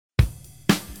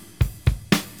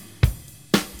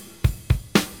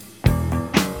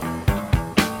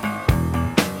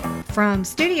From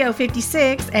Studio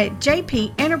 56 at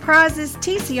JP Enterprises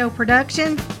TCO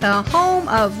Productions, the home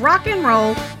of rock and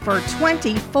roll for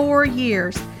 24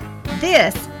 years.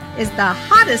 This is the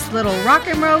hottest little rock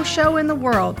and roll show in the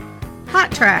world,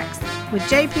 Hot Tracks with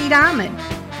JP Diamond,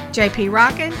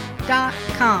 jprockin.com.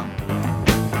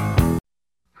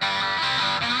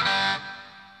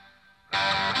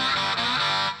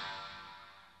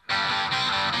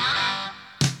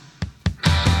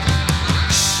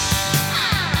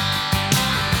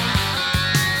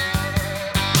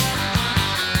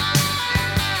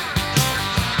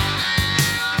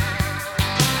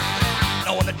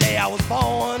 I was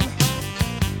born,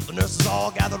 the nurses all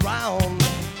gathered round,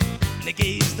 and they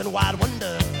gazed in wide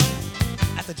wonder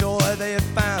at the joy they had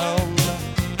found.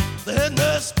 The head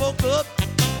nurse spoke up,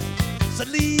 said,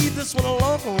 "Leave this one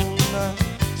alone."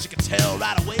 She could tell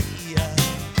right away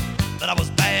that I was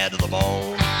bad to the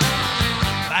bone,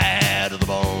 bad to the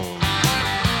bone,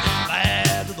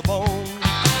 bad to the bone,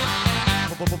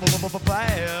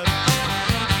 bad,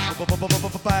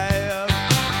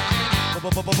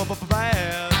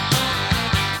 bad.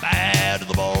 Bad to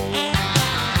the bone.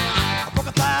 I broke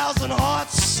 1,000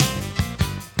 hearts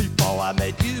before I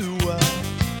met you.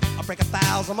 I'll break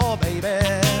 1,000 more, baby,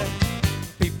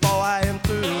 before I am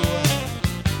through.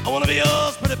 I wanna be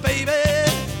yours, pretty baby,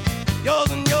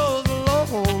 yours and yours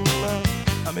alone.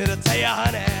 I'm here to tell you,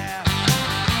 honey,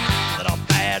 that I'm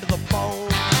bad to the bone,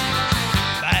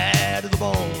 bad to the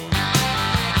bone,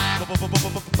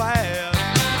 bad, bad.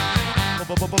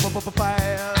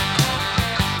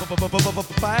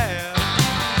 Bad,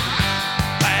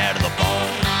 bad to the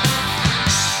bone.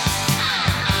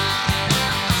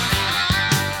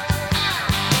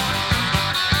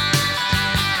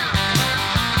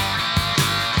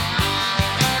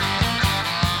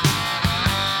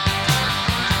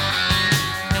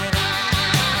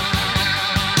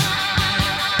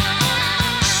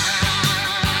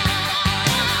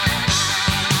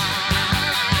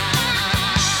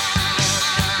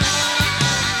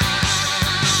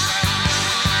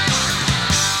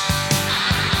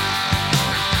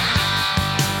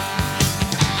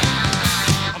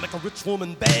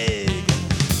 Woman beg,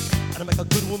 and I make a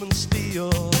good woman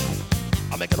steal.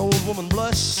 I make an old woman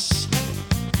blush,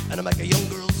 and I make a young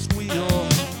girl squeal.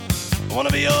 I wanna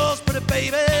be yours, pretty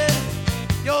baby,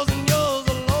 yours and yours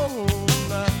alone.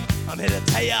 I'm here to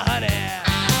tell you, honey,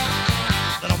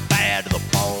 that I'm bad to the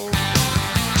bone,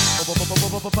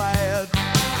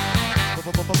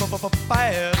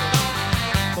 bad,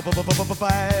 bad,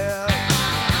 bad,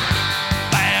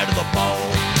 bad to the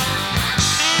bone.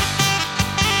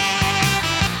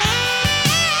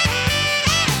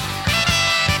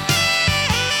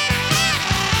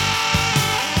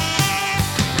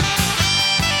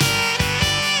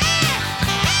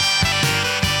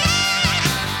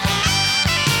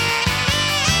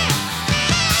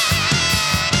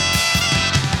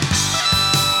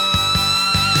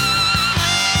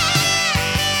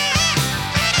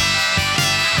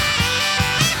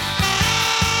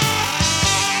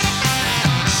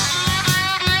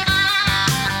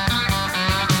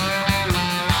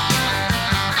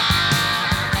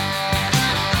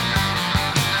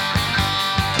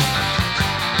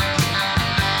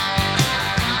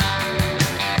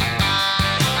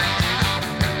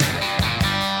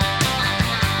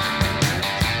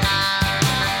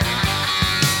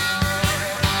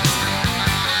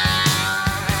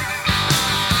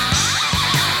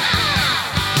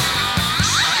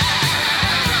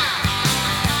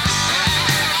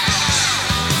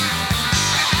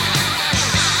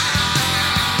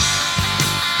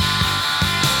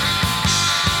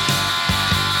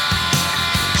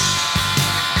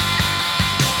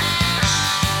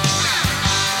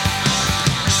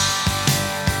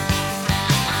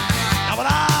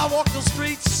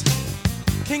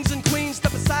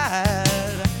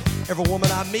 Every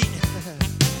woman I meet,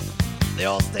 they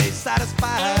all stay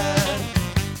satisfied.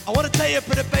 I wanna tell you,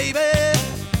 pretty baby,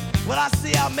 what I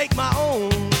see I make my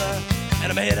own. And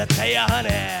I'm here to tell you, honey,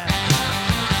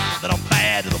 that I'm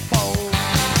bad to the bone,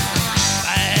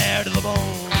 bad to the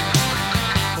bone,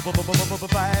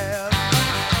 bad,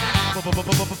 bad,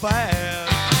 bad,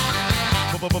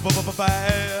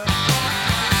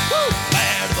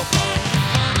 bad to the bone.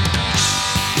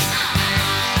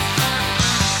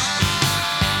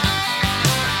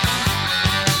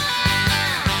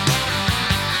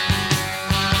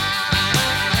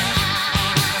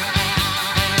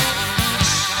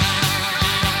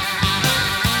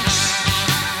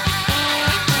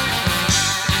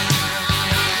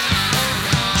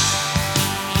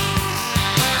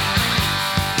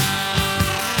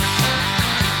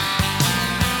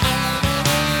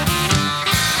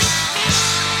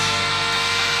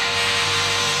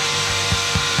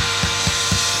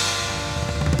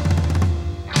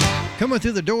 coming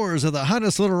through the doors of the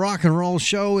hottest little rock and roll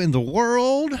show in the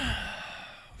world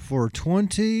for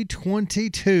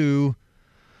 2022.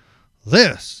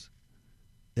 This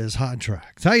is Hot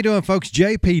Tracks. How you doing, folks?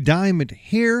 JP Diamond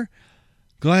here.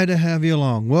 Glad to have you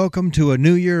along. Welcome to a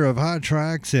new year of Hot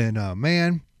Tracks. And,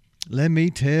 man, let me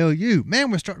tell you.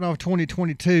 Man, we're starting off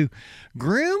 2022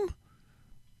 grim.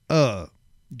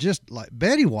 Just like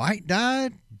Betty White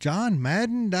died. John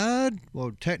Madden died.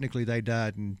 Well, technically they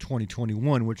died in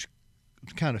 2021, which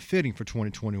is kind of fitting for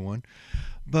 2021.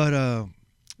 But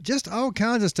just all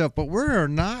kinds of stuff. But we're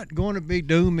not going to be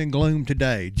doom and gloom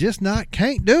today. Just not.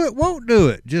 Can't do it. Won't do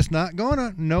it. Just not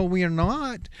gonna. No, we are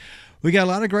not. We got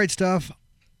a lot of great stuff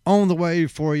on the way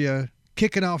for you.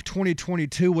 Kicking off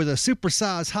 2022 with a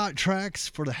supersized Hot Tracks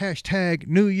for the hashtag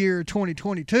New Year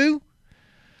 2022.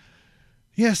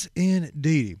 Yes,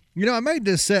 indeed. You know, I made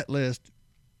this set list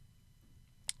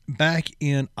back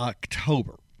in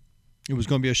October. It was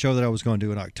going to be a show that I was going to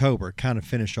do in October, kind of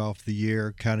finish off the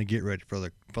year, kind of get ready for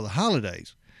the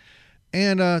holidays.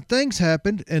 And things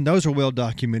happened, and those are well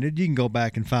documented. You can go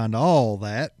back and find all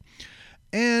that.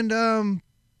 And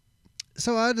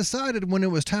so I decided when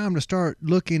it was time to start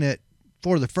looking at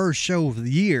for the first show of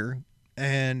the year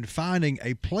and finding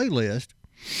a playlist,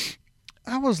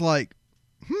 I was like,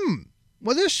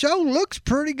 well, this show looks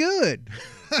pretty good.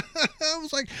 I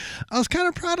was kind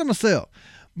of proud of myself.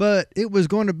 But it was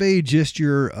going to be just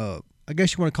your, I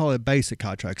guess you want to call it basic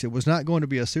Hot Tracks. It was not going to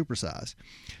be a supersize.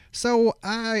 So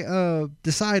I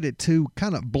decided to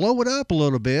kind of blow it up a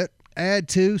little bit, add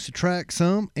to, subtract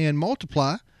some, and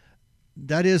multiply.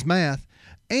 That is math.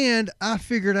 And I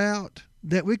figured out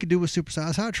that we could do a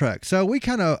supersized Hot Track. So we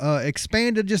kind of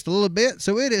expanded just a little bit.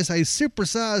 So it is a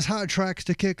supersized Hot Tracks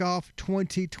to kick off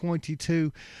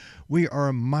 2022. We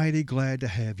are mighty glad to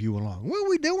have you along. What are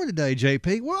we doing today,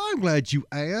 JP? Well, I'm glad you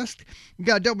asked. We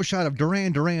got a double shot of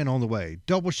Duran Duran on the way.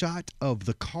 Double shot of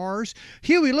The Cars.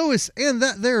 Huey Lewis and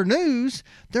That There News.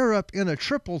 They're up in a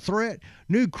triple threat.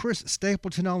 New Chris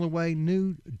Stapleton on the way.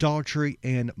 New Daughtry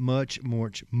and much,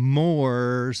 much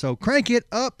more. So crank it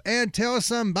up and tell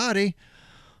somebody.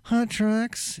 Hot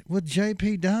Tracks with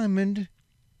JP Diamond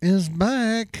is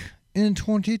back in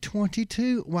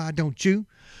 2022. Why don't you?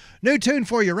 New tune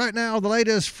for you right now. The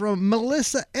latest from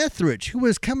Melissa Etheridge, who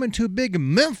is coming to big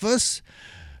Memphis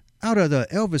out of the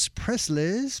Elvis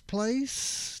Presley's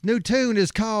place. New tune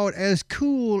is called As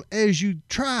Cool As You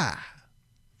Try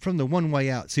from the One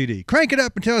Way Out CD. Crank it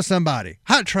up and tell somebody.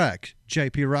 Hot Tracks,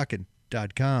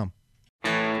 jprockin.com.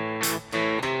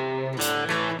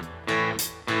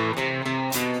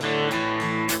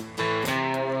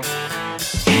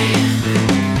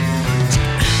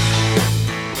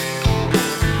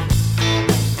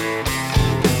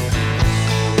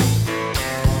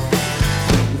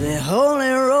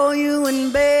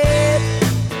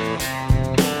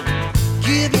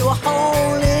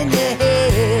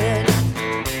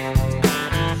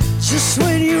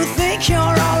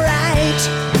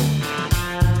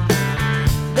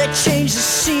 Change the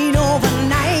scene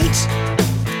overnight.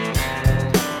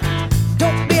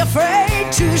 Don't be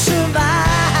afraid to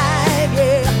survive,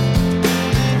 yeah.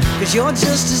 'Cause you're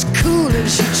just as cool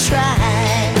as you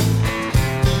try.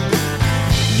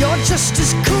 You're just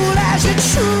as cool as you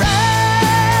try.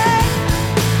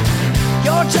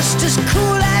 You're just as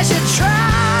cool as you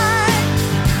try.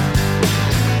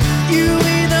 You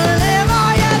either live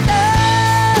or you die.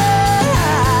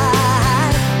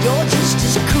 You're just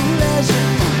as cool as you.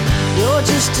 You're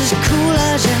just as cool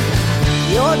as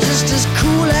you're just as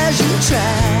cool as you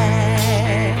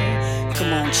try.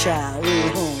 Come on, child,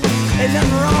 ain't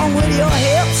nothing wrong with your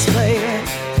hips, baby.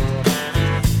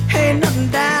 Ain't nothing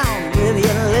down with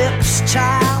your lips,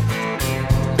 child.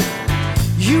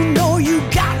 You know you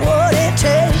got what it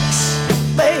takes,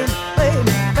 baby,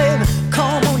 baby, baby.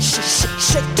 Come on,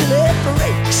 shake till it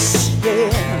breaks,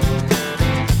 yeah.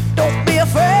 Don't be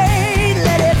afraid,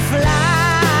 let it fly.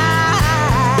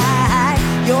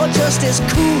 You're just as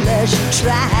cool as you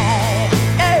try.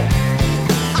 Hey.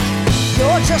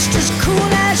 You're just as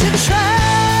cool as you try.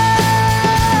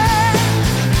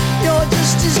 You're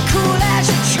just as cool as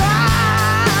you try.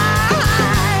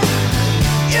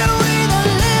 You either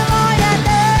live or you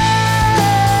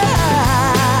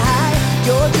die.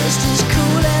 You're just as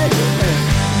cool as you.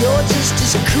 You're just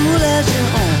as cool as you.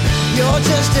 You're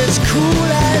just as cool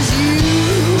as you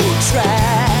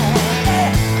try.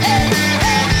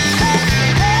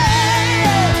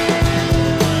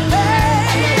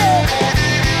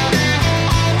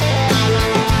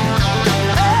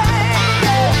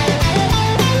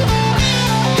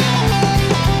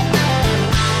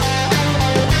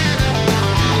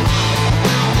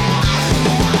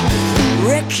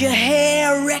 Wreck your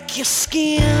hair, wreck your skin.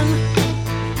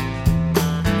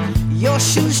 Your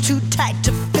shoes too tight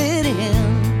to fit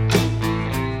in.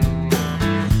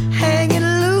 Hang it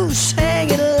loose, hang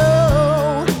it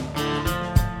low.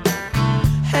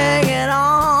 Hang it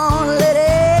on, let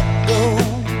it go.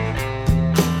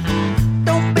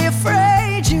 Don't be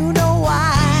afraid, you know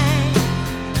why.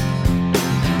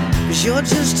 'Cause you're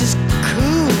just as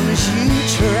cool as you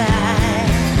try.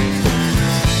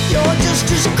 You're just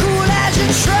as cool as you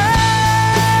try.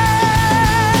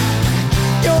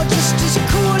 You're just as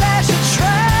cool as you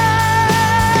try.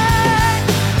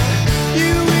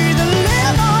 You either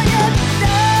live or you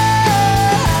die.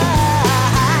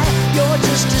 You're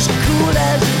just as cool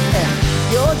as you.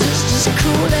 You're just as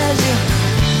cool as you.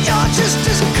 You're just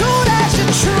as cool as you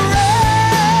try.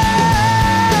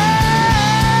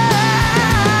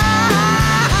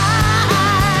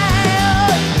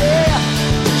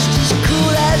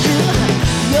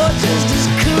 You're just as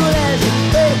cool as you,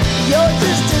 baby. You're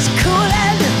just as cool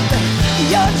as you.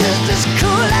 You're just as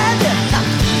cool as you.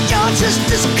 You're just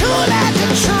as cool as you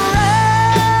try.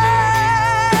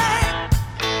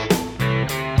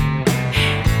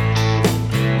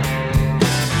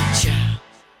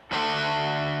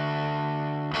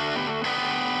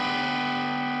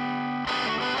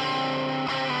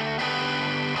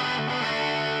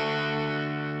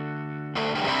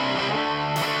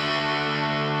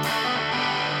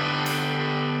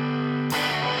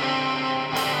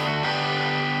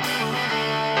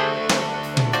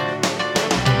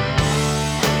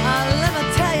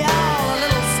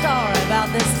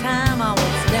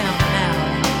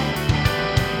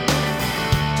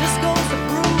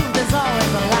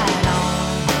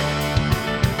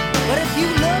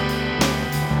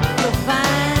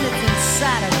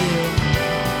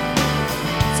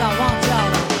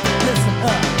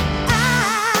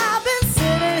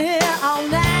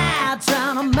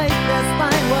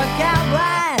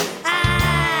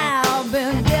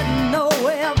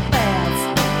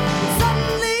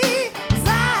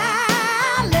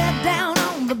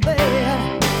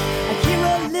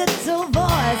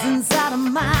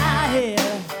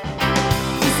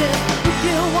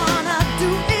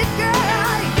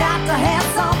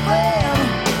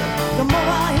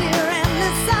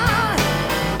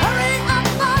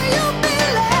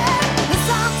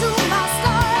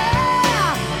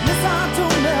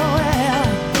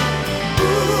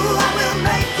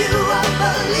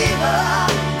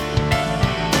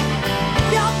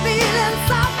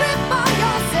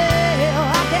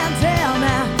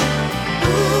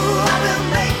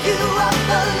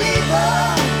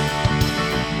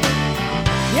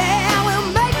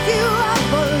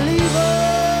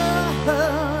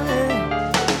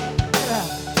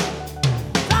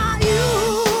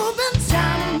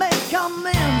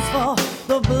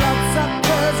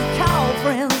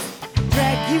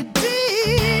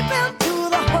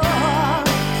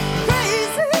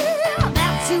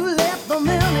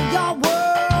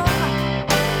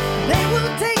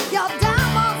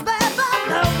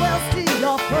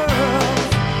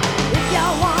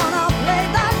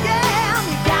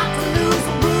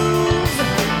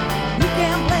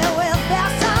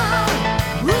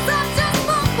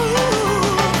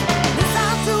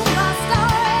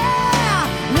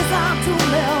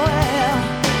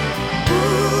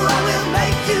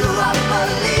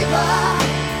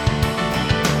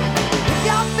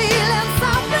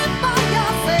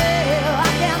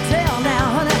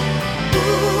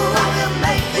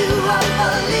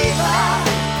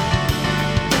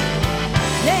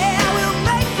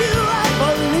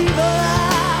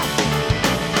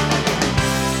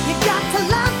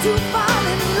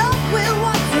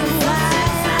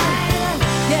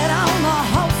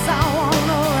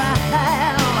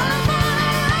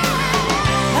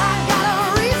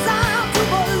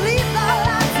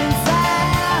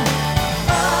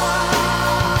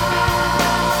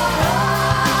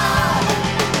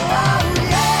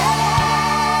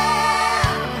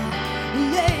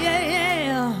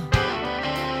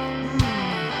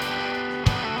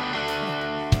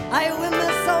 I will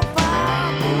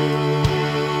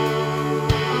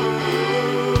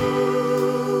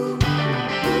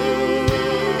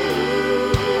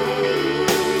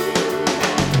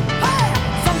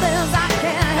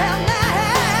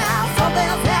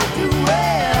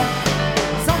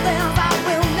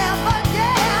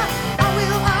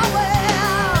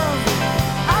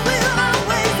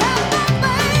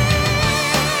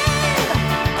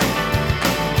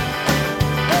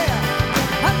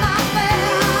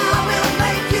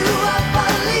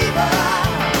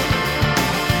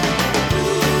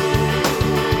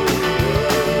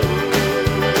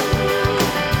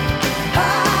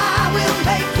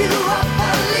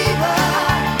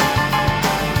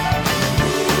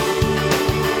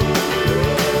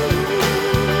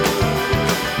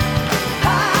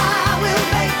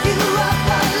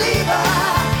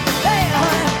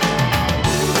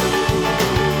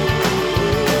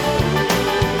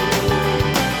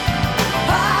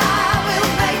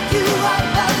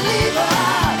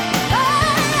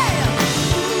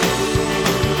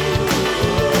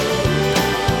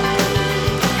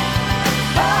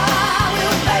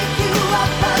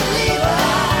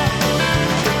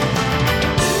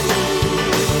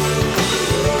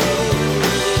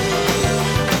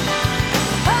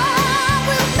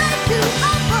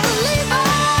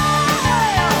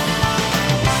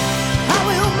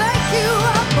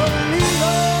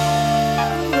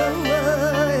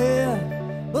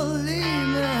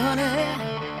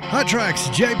Hot Tracks,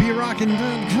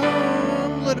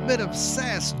 JPRockin.com. A little bit of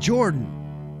Sass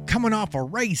Jordan coming off a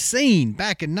Racine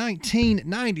back in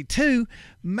 1992,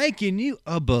 making you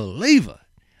a believer.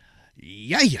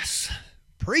 Yes,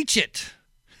 preach it.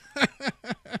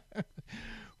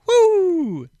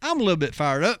 Woo! I'm a little bit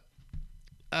fired up.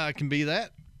 I can be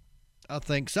that. I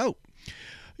think so.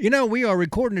 You know, we are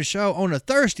recording the show on a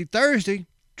Thirsty Thursday.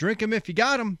 Drink 'em if you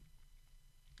got 'em.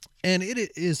 And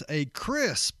it is a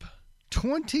crisp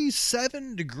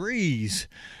 27 degrees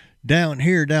down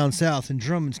here down south in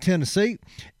Drummond, Tennessee.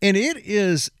 And it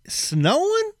is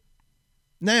snowing.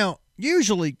 Now,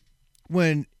 usually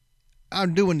when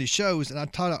I'm doing the shows, and I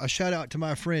shout out to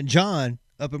my friend John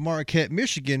up in Marquette,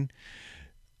 Michigan,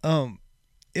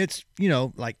 it's, you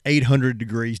know, like 800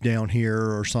 degrees down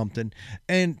here or something.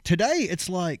 And today it's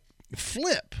like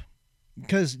flip.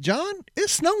 Because, John,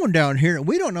 it's snowing down here, and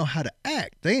we don't know how to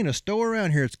act. There ain't a store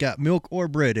around here that's got milk or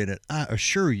bread in it, I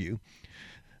assure you.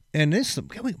 And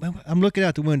I'm looking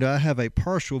out the window. I have a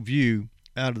partial view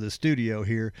out of the studio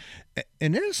here,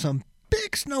 and there's some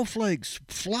big snowflakes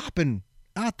flopping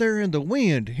out there in the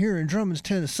wind here in Drummond,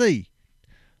 Tennessee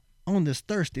on this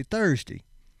Thirsty Thursday.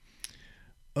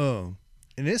 And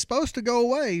it's supposed to go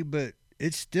away, but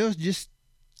it's still just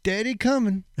steady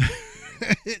coming.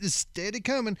 It is steady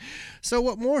coming. So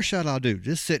what more shall I do?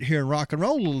 Just sit here and rock and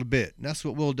roll a little bit. And that's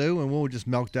what we'll do, and we'll just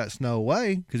melt that snow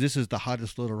away, because this is the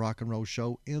hottest little rock and roll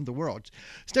show in the world.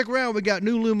 Stick around. We got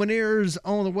new Lumineers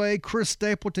on the way. Chris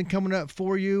Stapleton coming up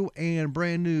for you, and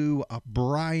brand new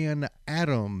Bryan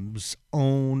Adams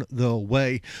on the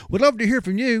way. We'd love to hear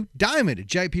from you. Diamond at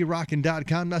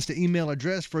jprockin.com. That's the email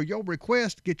address for your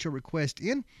request. Get your request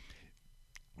in.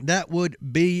 That would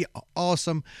be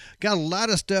awesome. Got a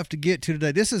lot of stuff to get to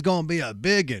today. This is going to be a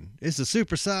big one. It's a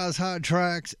supersized Hot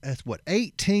Tracks. That's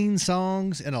 18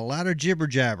 songs and a lot of jibber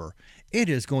jabber. It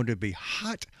is going to be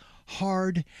hot,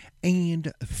 hard,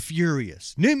 and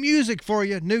furious. New music for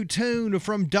you. New tune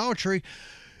from Daughtry.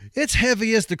 It's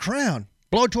heavy as the crown.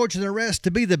 Blowtorch and the rest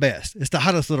to be the best. It's the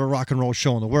hottest little rock and roll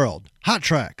show in the world. Hot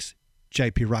Tracks,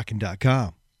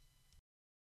 jprockin.com.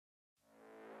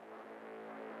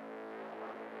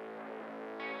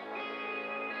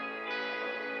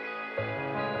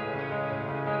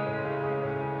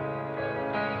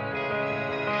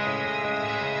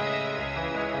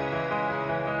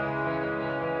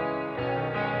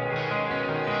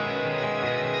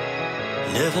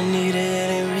 Never needed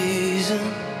any reason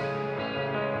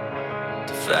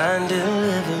to find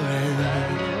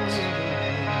deliverance.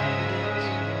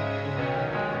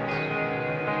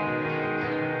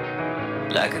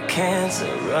 Like a cancer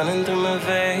running through my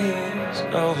veins.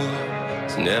 Oh,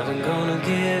 it's never gonna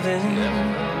give in.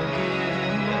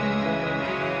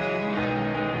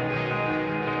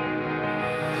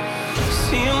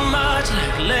 See 'em march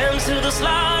like lambs to the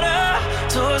slaughter.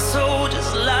 Toy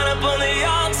soldiers line up on the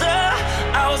altar.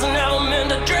 I was never meant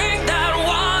to drink that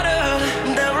water.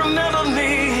 They'll remember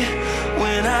me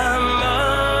when I'm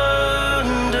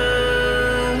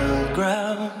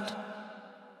underground.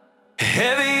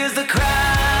 Heavy is the crowd.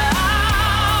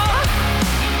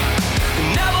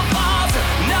 Never falter,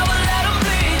 never let them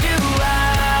bleed you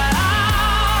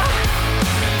out.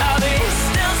 I'll be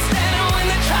still standing when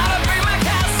they try to bring my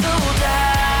castle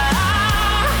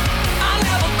down. I'll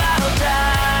never bow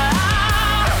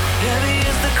down. Heavy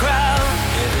is the crowd.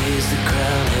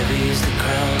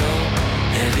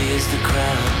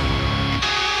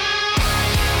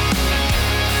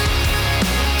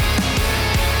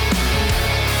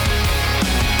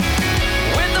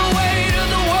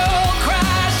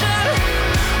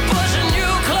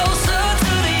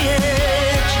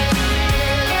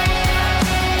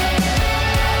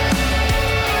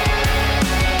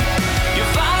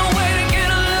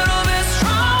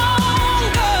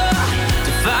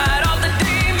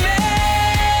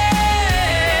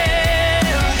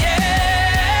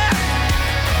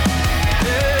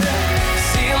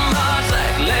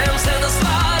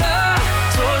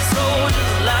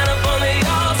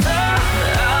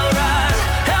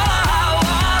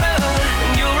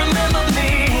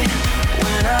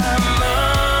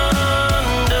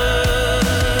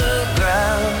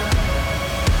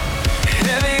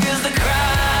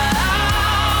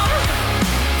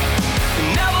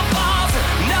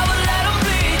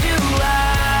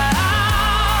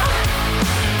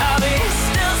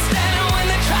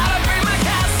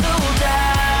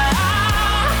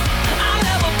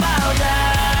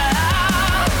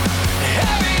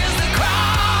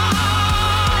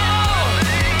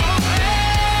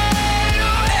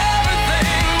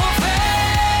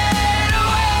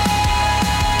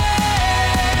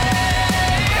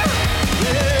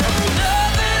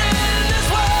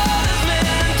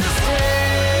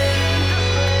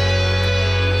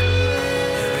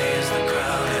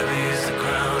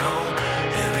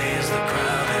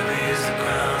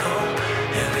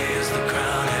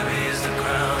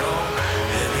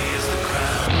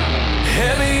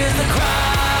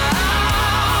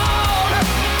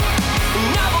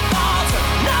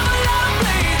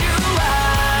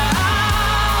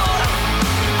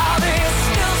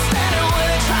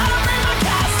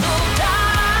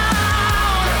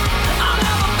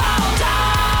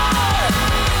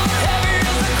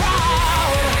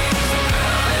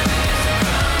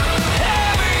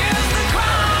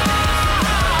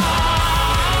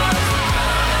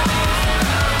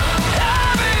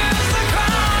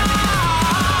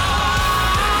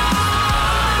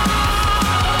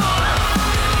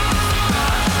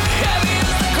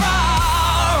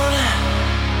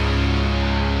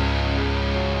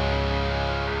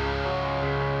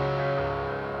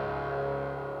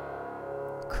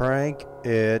 Crank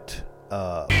it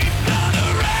up.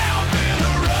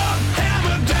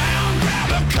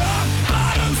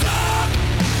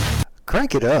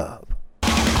 Crank it up.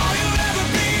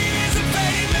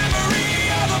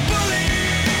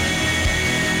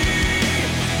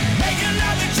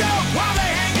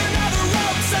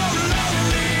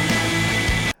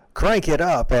 Crank it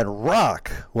up and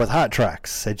rock with Hot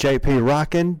Tracks at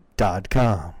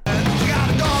jprockin.com.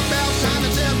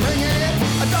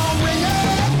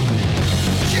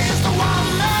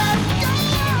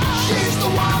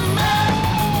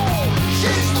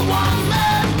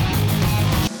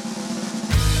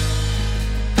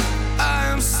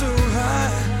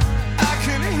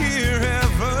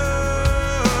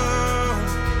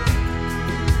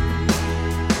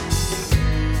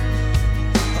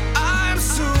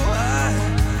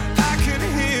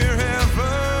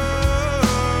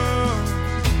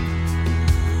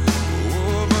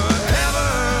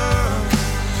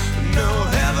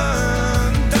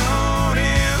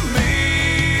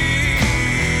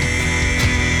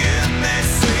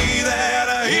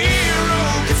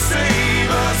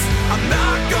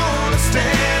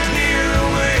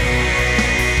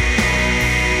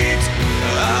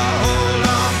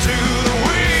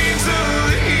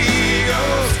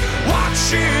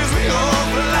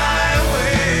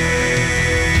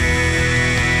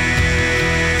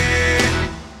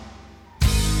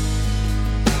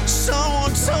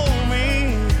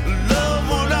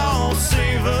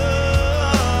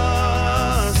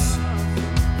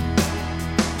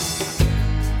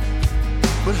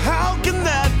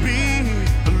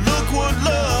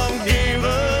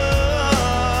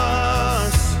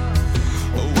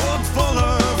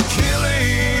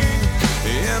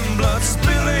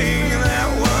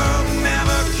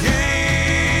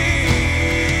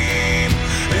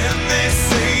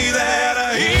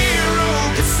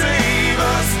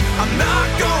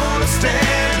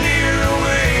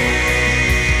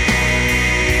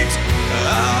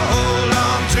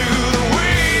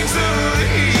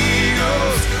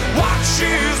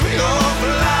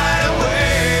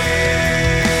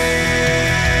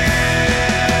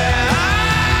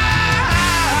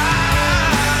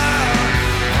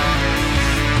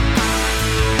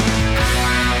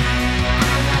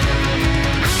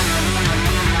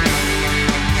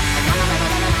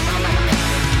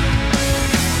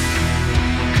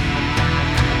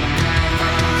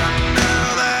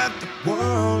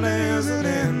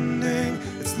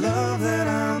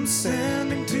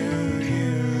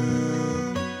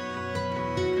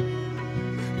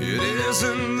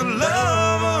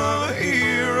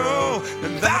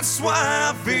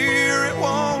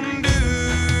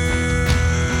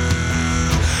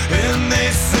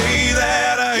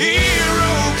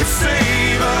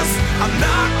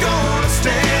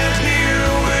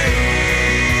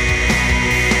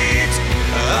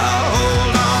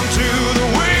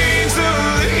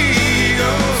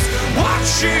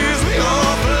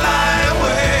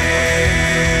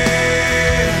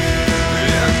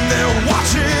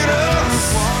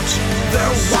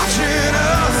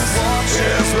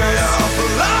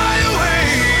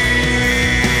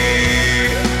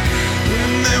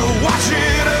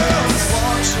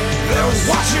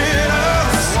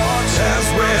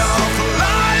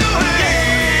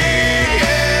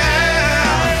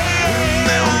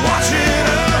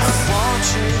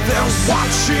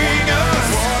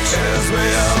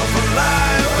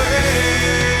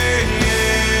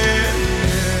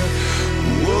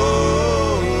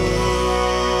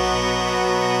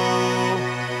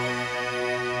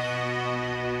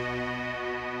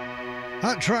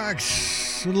 Hot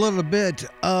Tracks, a little bit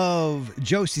of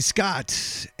Josie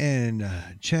Scott and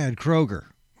Chad Kroeger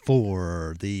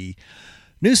for the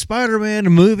new Spider-Man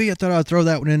movie. I thought I'd throw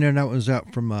that one in there. And that was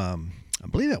out from, I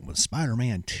believe that was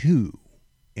Spider-Man 2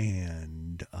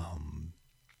 and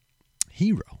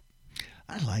Hero.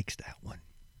 I liked that one.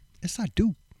 Yes, I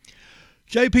do.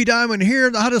 JP Diamond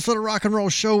here, the hottest little rock and roll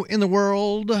show in the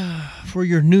world for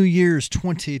your New Year's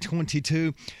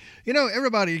 2022. You know,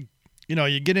 everybody, you know,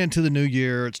 you get into the new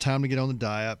year, it's time to get on the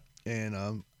diet, and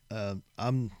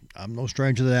I'm no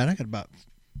stranger to that. I got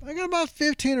about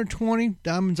 15 or 20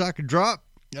 diamonds I could drop.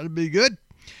 That'll be good.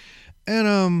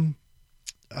 And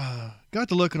got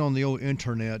to looking on the old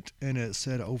internet, and it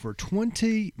said over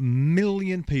 20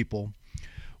 million people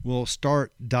will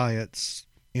start diets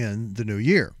in the new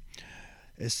year.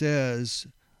 It says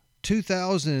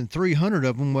 2,300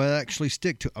 of them will actually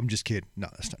stick to. I'm just kidding. No,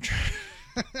 that's not true.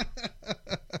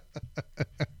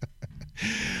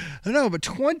 No, but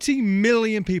 20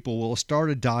 million people will start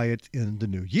a diet in the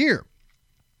new year.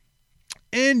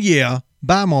 And yeah,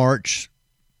 by March,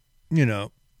 you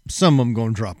know, some of them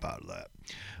going to drop out of that.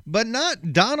 but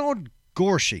not Donald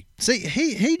Gorshey. See,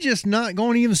 he just not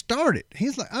going to even start it.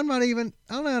 He's like, I'm not even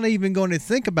going to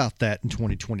think about that in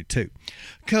 2022,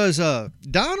 because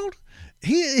Donald,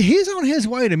 he's on his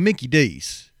way to Mickey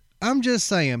D's. I'm just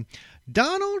saying,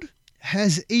 Donald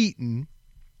has eaten.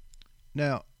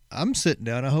 Now I'm sitting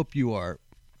down. I hope you are.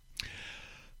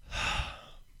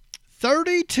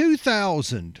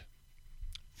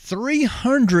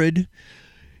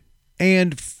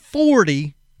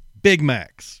 32,340 Big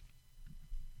Macs.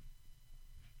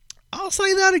 I'll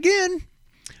say that again.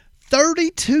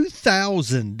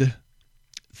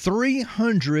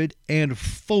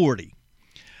 32,340.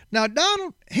 Now,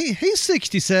 Donald, he's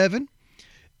 67,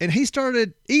 and he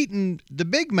started eating the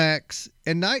Big Macs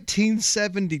in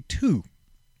 1972.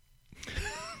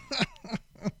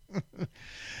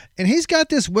 And he's got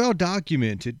this well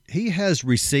documented. He has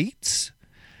receipts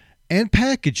and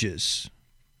packages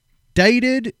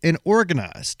dated and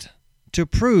organized to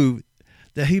prove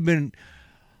that he'd been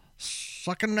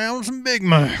sucking down some Big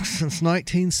Macs since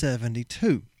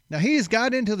 1972. Now, he has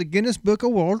got into the Guinness Book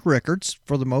of World Records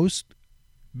for the most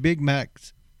Big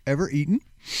Macs ever eaten.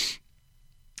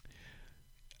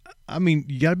 I mean,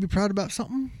 you got to be proud about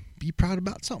something. Be proud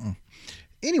about something.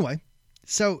 Anyway,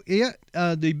 so yeah,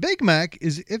 the Big Mac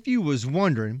is, if you was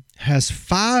wondering, has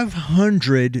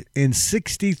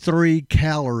 563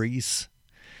 calories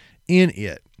in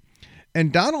it.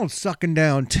 And Donald's sucking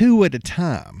down 2 at a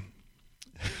time.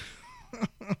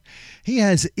 He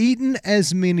has eaten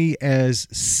as many as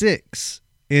 6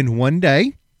 in one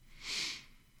day.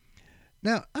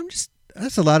 Now,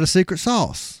 that's a lot of secret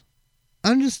sauce.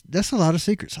 That's a lot of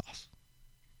secret sauce.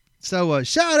 So,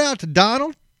 shout out to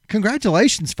Donald.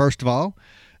 Congratulations, first of all.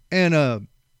 And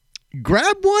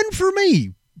grab one for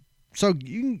me. So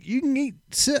you can eat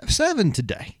 7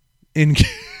 today. In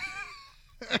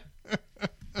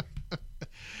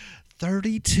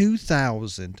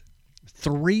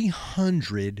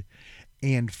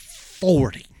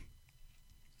 32,340.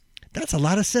 That's a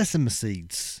lot of sesame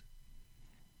seeds.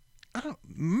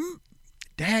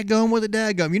 Daggum with a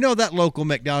daggum. You know that local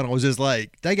McDonald's is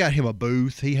like, they got him a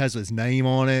booth. He has his name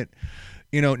on it.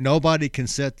 You know, nobody can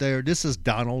sit there. This is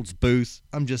Donald's booth.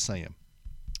 I'm just saying.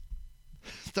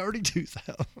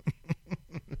 32,000.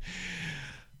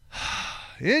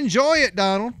 Enjoy it,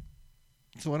 Donald.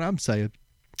 That's what I'm saying.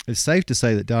 It's safe to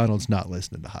say that Donald's not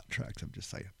listening to Hot Tracks. I'm just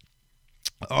saying.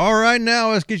 All right,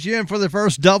 now let's get you in for the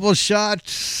first double shot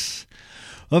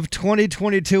of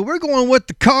 2022. We're going with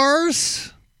the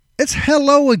Cars. It's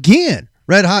Hello Again.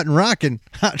 Red Hot and Rockin'.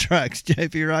 Hot Tracks,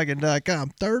 jprockin.com.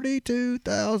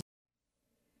 32,000.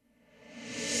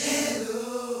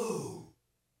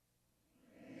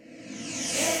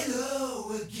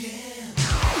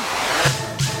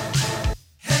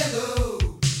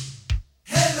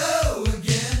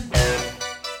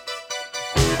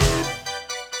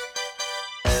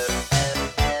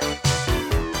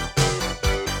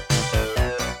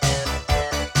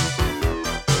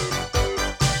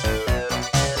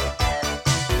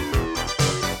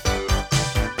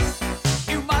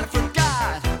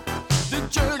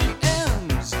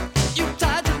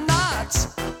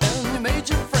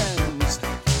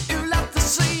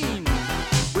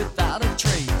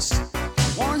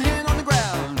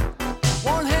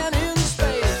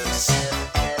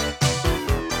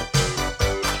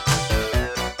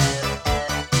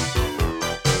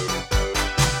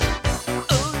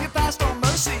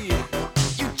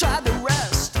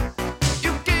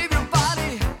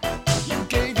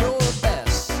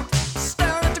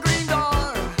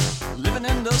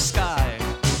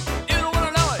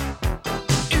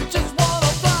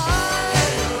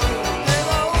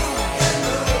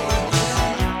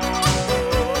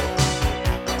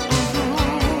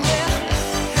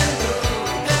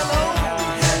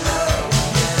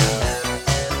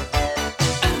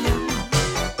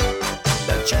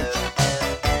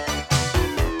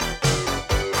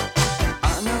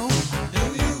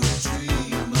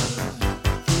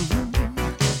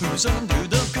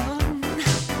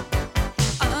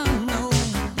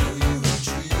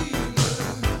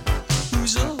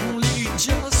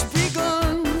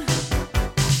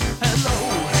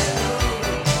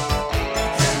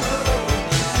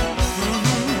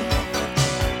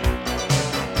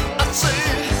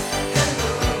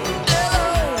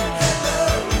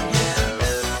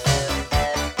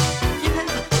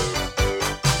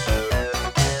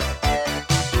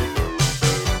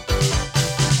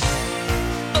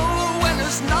 Oh, when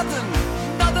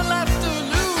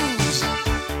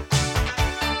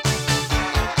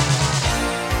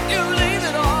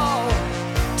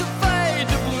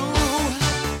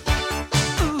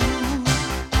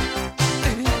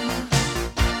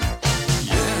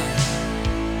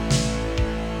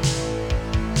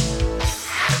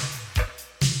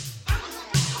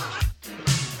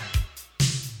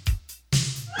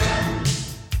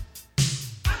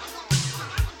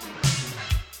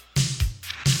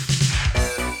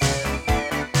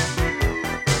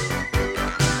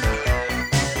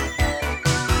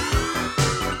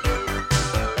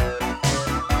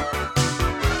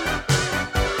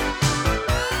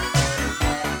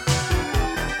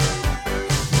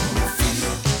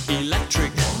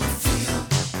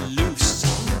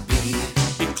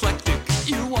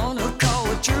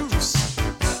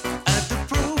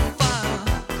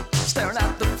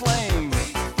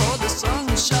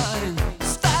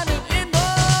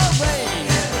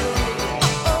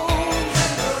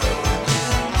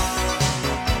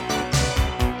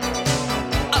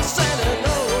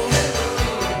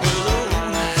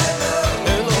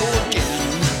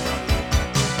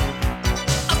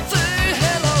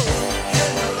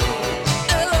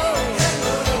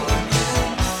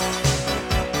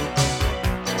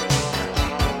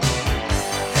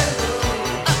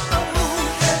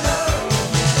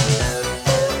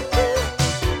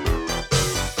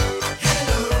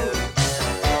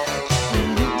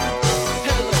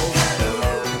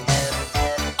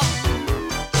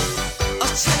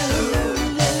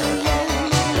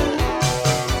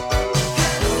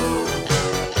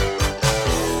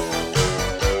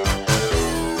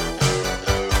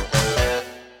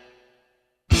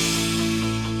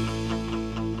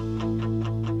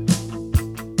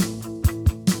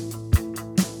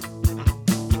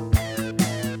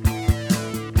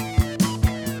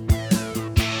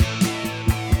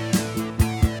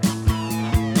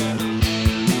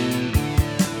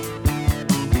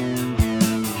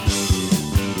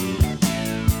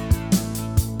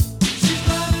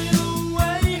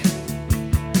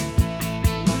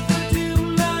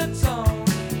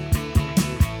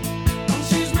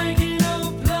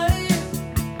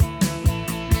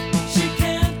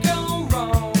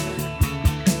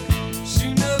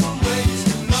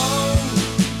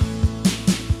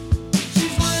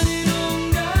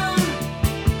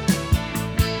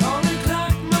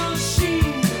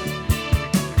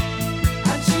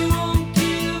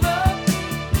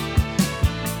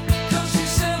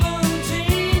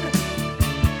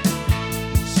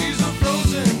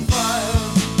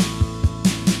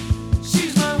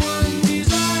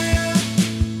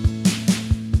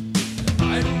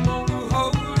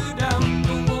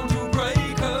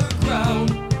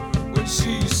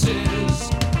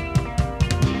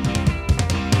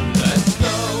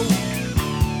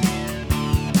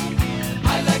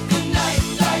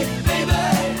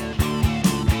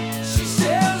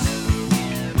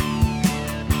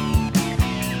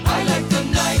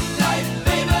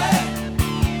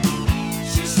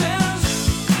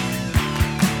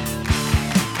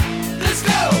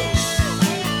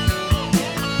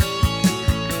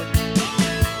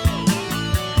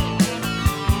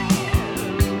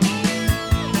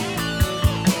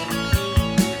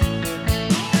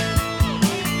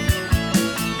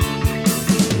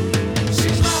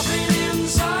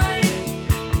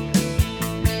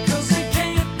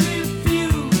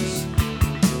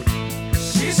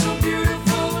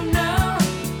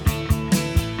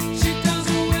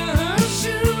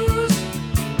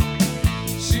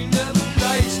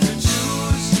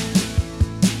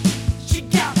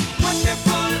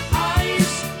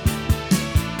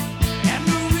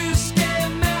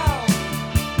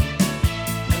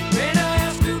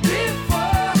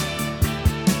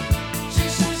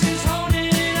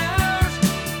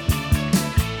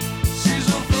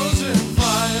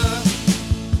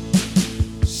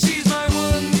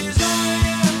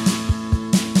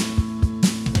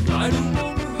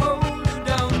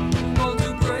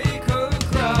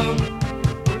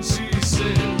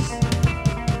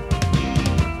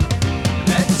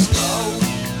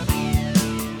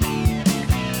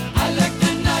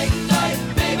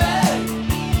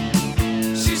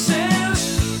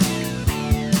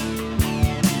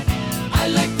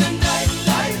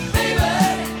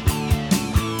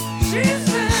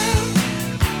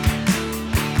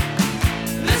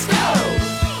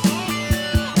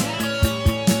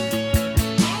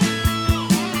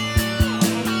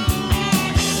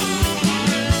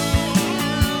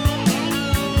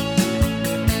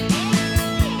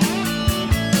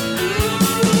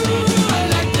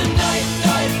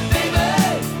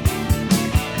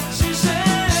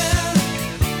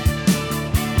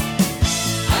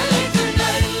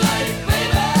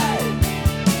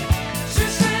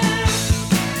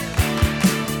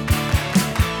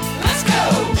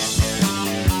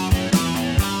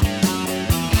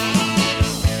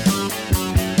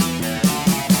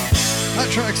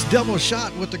Tracks double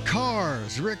shot with the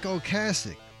Cars, Rick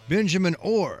Ocasek, Benjamin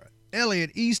Orr,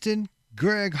 Elliot Easton,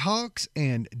 Greg Hawkes,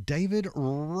 and David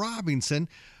Robinson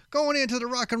going into the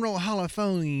Rock and Roll Hall of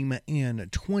Fame in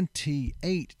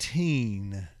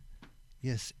 2018.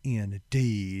 Yes,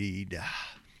 indeed.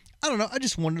 I don't know. I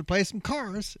just wanted to play some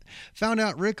Cars. Found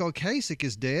out Rick Ocasek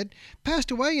is dead.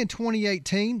 Passed away in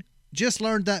 2018. Just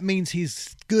learned that means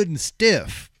he's good and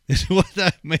stiff, is what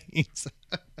that means.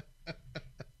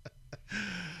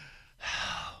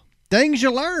 Things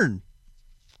you learn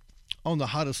on the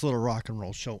hottest little rock and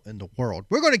roll show in the world.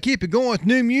 We're going to keep it going with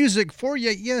new music for you.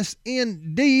 Yes,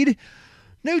 indeed.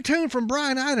 New tune from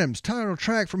Bryan Adams, title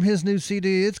track from his new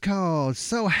CD. It's called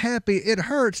So Happy It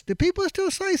Hurts. Do people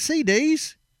still say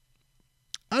CDs?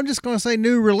 I'm just going to say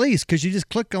new release because you just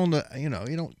click on the, you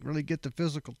don't really get the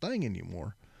physical thing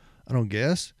anymore, I don't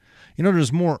guess.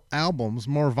 There's more albums,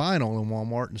 more vinyl in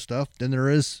Walmart and stuff than there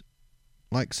is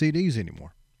like CDs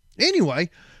anymore. Anyway,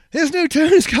 his new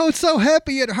tune is called So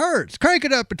Happy It Hurts. Crank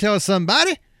it up and tell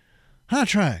somebody. Hot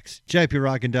Tracks,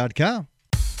 jprockin.com.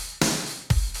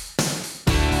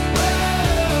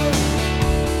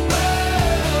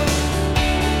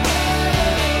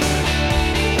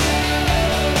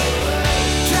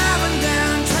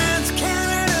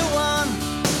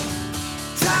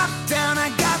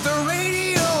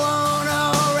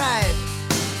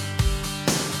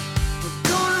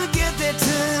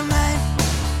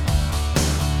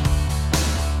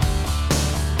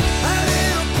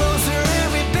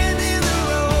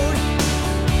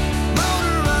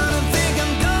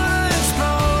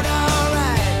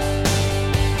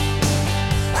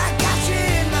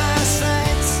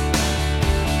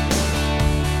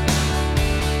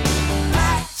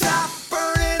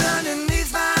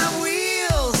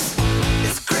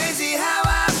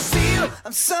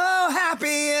 I'm so happy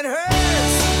it hurts.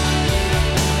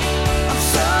 I'm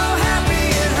so happy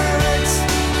it hurts.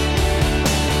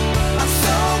 I'm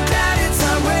so glad it's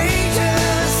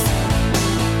outrageous.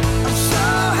 I'm so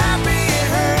happy it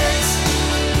hurts.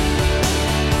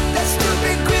 That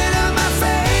stupid grin on my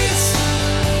face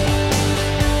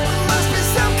must be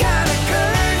some kind of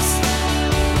curse.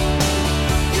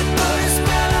 You put a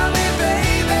spell on me,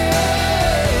 baby.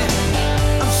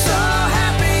 I'm so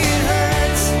happy it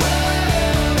hurts.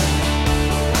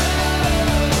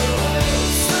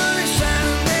 Sun is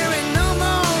shining, there ain't no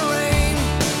more rain.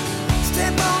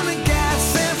 Step on the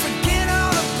gas and forget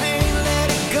all the pain. Let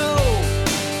it go.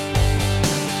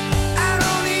 Out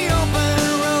on the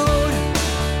open road.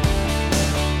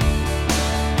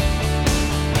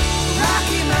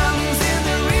 Rocky Mountains in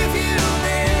the rearview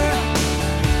mirror.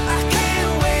 I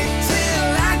can't wait till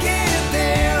I get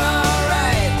there.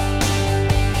 Alright,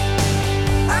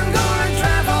 I'm gonna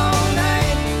drive all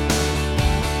night.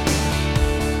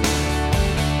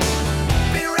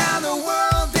 Been around the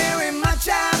world, there ain't much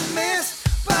I've missed,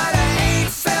 but I ain't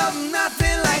felt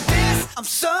nothing like this. I'm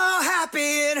so happy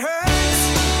it hurts.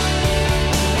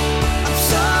 I'm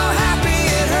so happy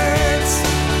it hurts.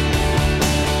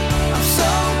 I'm so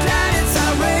glad it's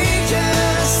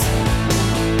outrageous.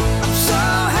 I'm so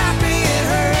happy it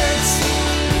hurts.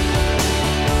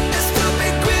 That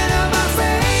stupid grin on my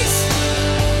face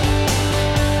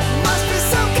must be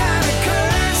some kind of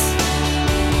curse.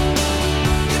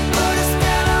 You put a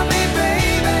spell on me,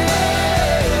 baby.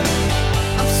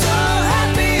 I'm so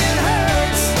happy it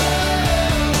hurts.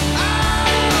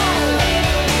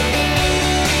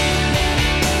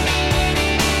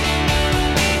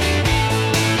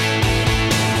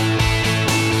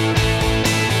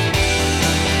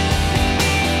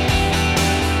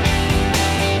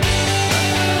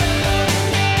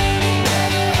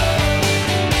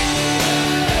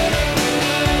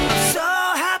 I'm so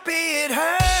happy it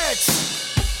hurts.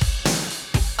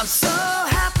 I'm so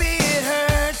happy it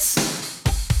hurts.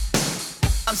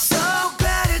 I'm so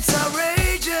glad it's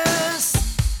outrageous.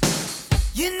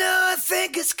 I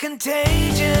think it's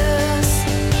contagious.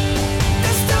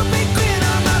 That stupid grin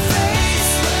on my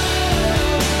face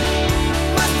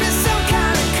must be some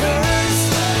kind of curse.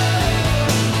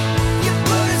 You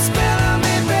put a spell on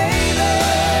me, baby.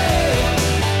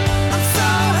 I'm so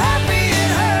happy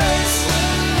it hurts.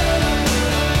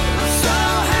 I'm so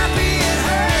happy it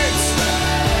hurts.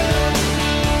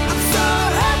 I'm so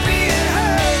happy it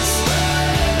hurts.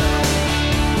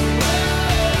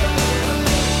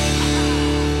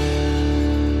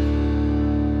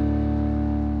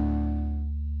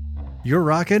 You're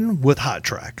rocking with Hot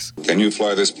Tracks. Can you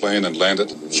fly this plane and land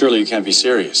it? Surely you can't be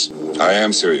serious. I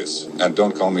am serious. And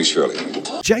don't call me Shirley.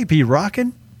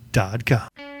 jprockin.com.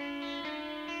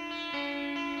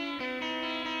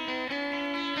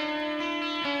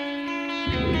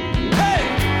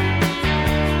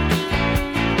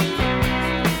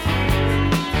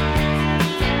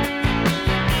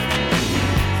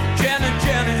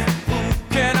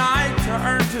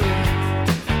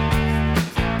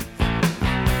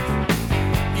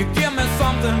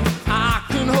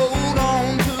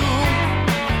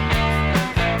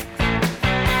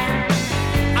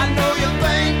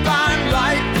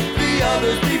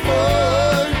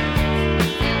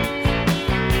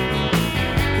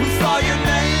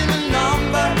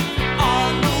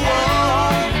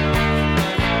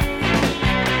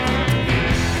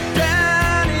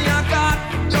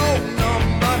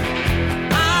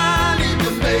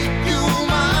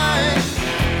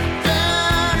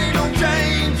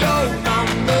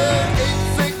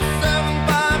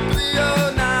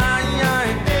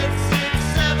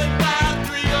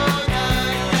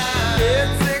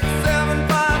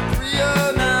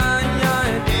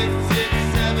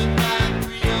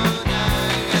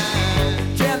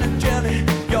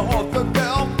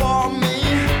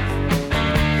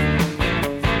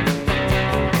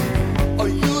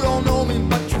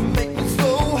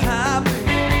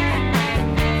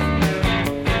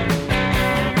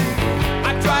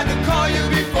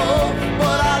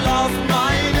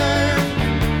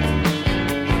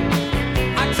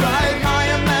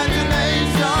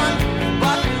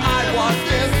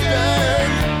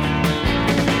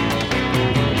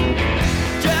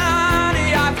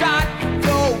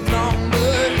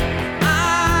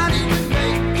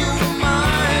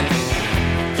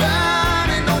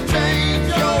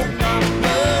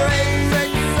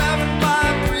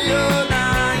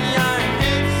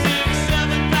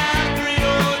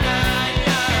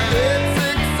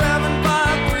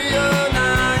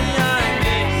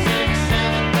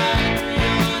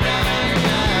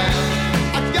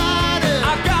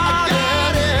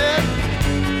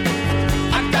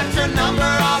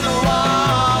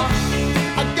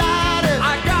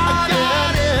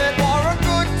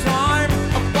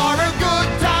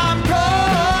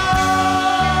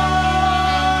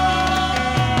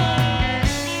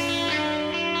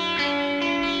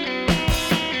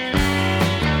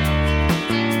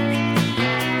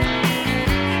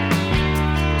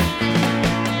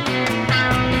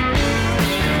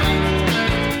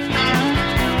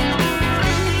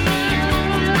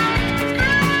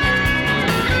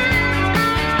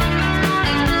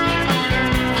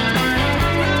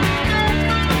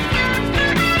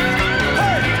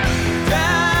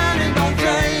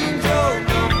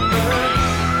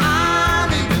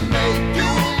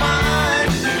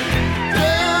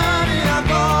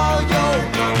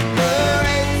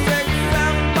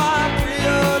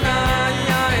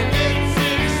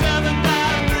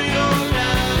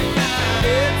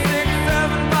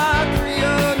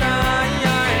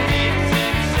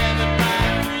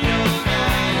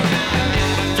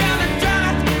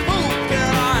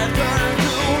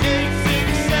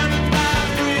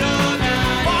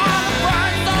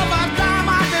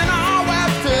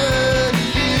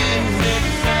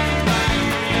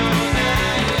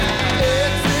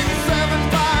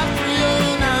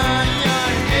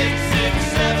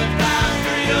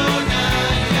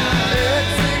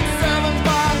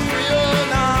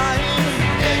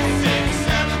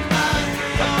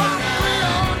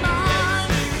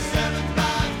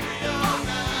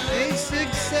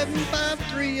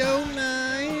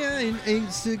 867-5309.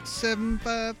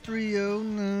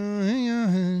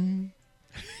 867-5309.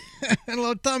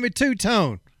 Hello, Tommy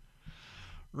Two-Tone.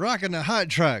 Rocking the hot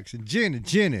tracks. And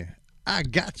Jenny, I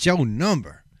got your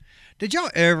number. Did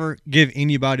y'all ever give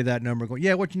anybody that number? Go,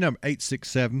 yeah, what's your number?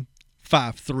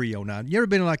 867-5309. You ever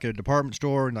been in like a department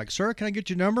store and like, sir, can I get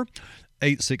your number?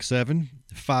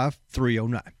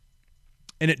 867-5309.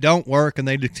 And it don't work and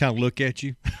they just kind of look at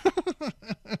you.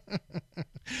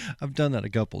 I've done that a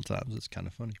couple of times. It's kind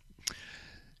of funny.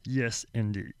 Yes,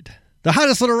 indeed. The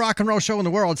hottest little rock and roll show in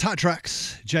the world is Hot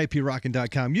Tracks,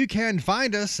 jprockin.com. You can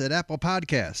find us at Apple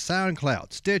Podcasts,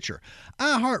 SoundCloud, Stitcher,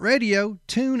 iHeartRadio,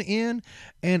 TuneIn,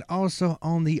 and also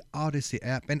on the Odyssey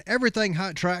app. And everything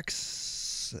Hot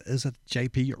Tracks is at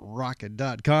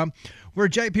jprockin.com. We're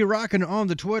JP Rockin' on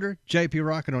the Twitter, JP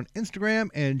Rockin' on Instagram,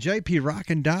 and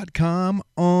jprockin.com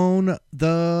on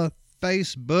the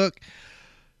Facebook.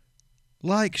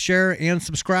 Like, share, and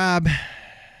subscribe.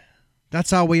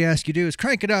 That's all we ask you to do is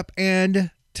crank it up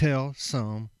and tell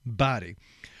somebody.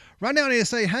 Right now I need to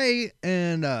say hey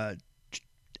and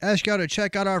ask y'all to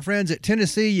check out our friends at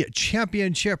Tennessee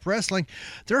Championship Wrestling.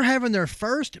 They're having their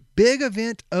first big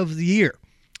event of the year,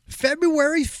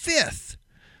 February 5th.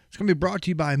 It's going to be brought to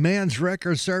you by Man's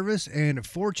Record Service and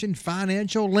Fortune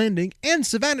Financial Lending in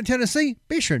Savannah, Tennessee.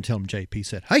 Be sure and tell them JP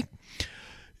said hey.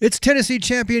 It's Tennessee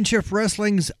Championship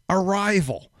Wrestling's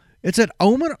Arrival. It's at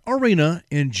Oman Arena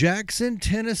in Jackson,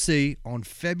 Tennessee on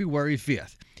February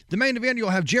 5th. The main event,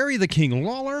 you'll have Jerry the King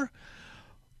Lawler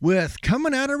with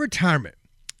coming out of retirement,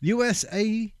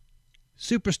 USA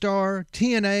Superstar,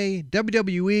 TNA,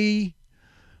 WWE,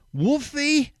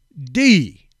 Wolfie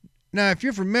D. Now, if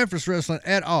you're from Memphis Wrestling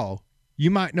at all,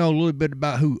 you might know a little bit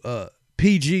about who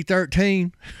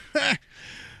PG-13.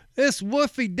 It's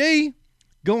Wolfie D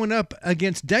going up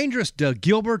against Dangerous Doug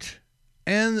Gilbert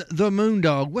and the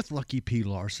Moondog with Lucky P.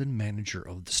 Larson, manager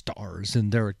of the Stars, in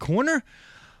their corner.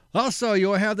 Also,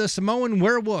 you'll have the Samoan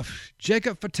Werewolf,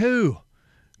 Jacob Fatu,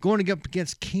 going up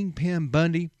against Kingpin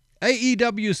Bundy.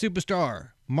 AEW superstar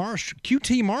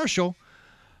QT Marshall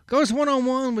goes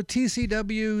one-on-one with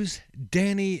TCW's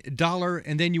Danny Dollar.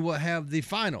 And then you will have the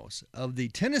finals of the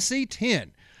Tennessee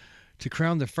 10 to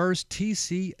crown the first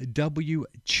TCW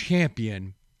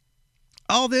champion.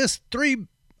 All this,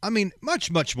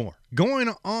 much, much more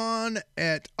going on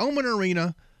at Oman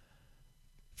Arena,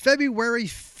 February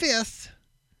 5th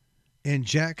in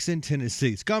Jackson, Tennessee.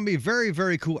 It's going to be very,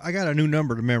 very cool. I got a new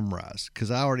number to memorize because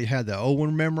I already had the old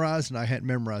one memorized and I hadn't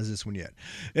memorized this one yet.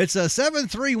 It's a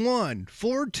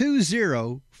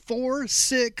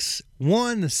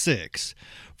 731-420-4616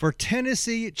 for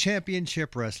Tennessee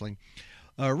Championship Wrestling.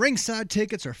 Ringside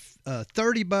tickets are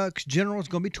 $30. General is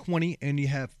going to be $20, and you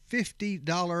have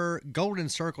 $50 Golden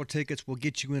Circle tickets. Will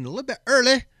get you in a little bit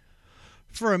early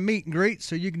for a meet and greet,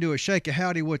 so you can do a shake a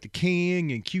howdy with the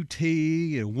King and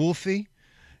QT and Wolfie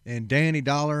and Danny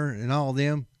Dollar and all of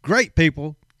them. Great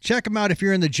people. Check them out if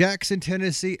you're in the Jackson,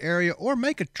 Tennessee area, or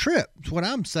make a trip. That's what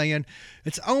I'm saying.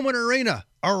 It's Oman Arena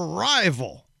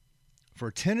Arrival for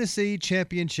Tennessee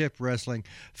Championship Wrestling,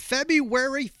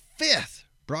 February 5th.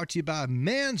 Brought to you by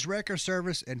Man's Record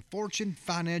Service and Fortune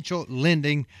Financial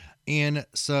Lending in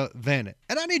Savannah.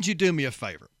 And I need you to do me a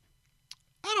favor.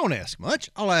 I don't ask much.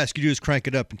 All I ask you to do is crank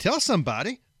it up and tell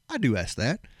somebody. I do ask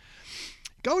that.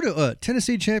 Go to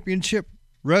Tennessee Championship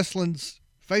Wrestling's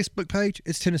Facebook page.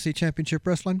 It's Tennessee Championship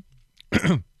Wrestling.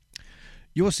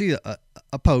 You will see a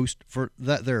post for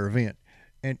their event.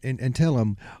 And tell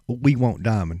them we want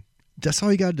Diamond. That's all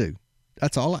you got to do.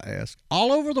 That's all I ask.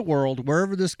 All over the world,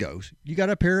 wherever this goes, you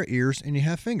got a pair of ears and you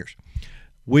have fingers.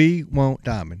 We want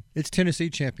Diamond. It's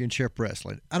Tennessee Championship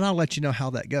Wrestling. And I'll let you know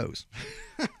how that goes.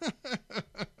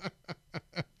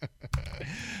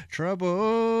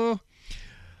 Trouble.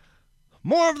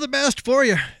 More of the best for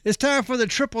you. It's time for the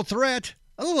triple threat.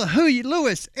 A little Huey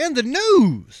Lewis and the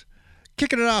news.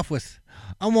 Kicking it off with,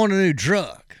 I want a new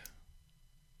drug.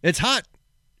 It's hot.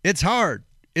 It's hard.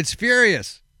 It's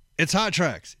furious. It's Hot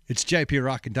Tracks. It's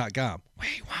jprockin.com.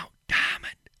 We want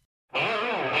Diamond.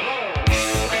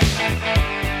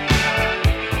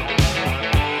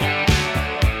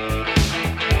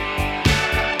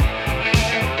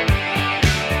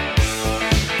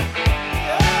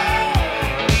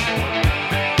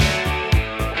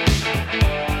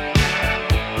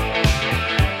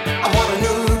 I want a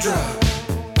new drug,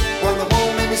 one that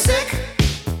won't make me sick,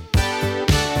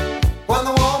 one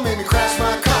that won't make me crash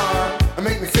my car and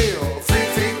make me feel 3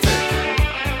 feet thick.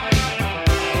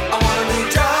 I want a new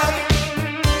drug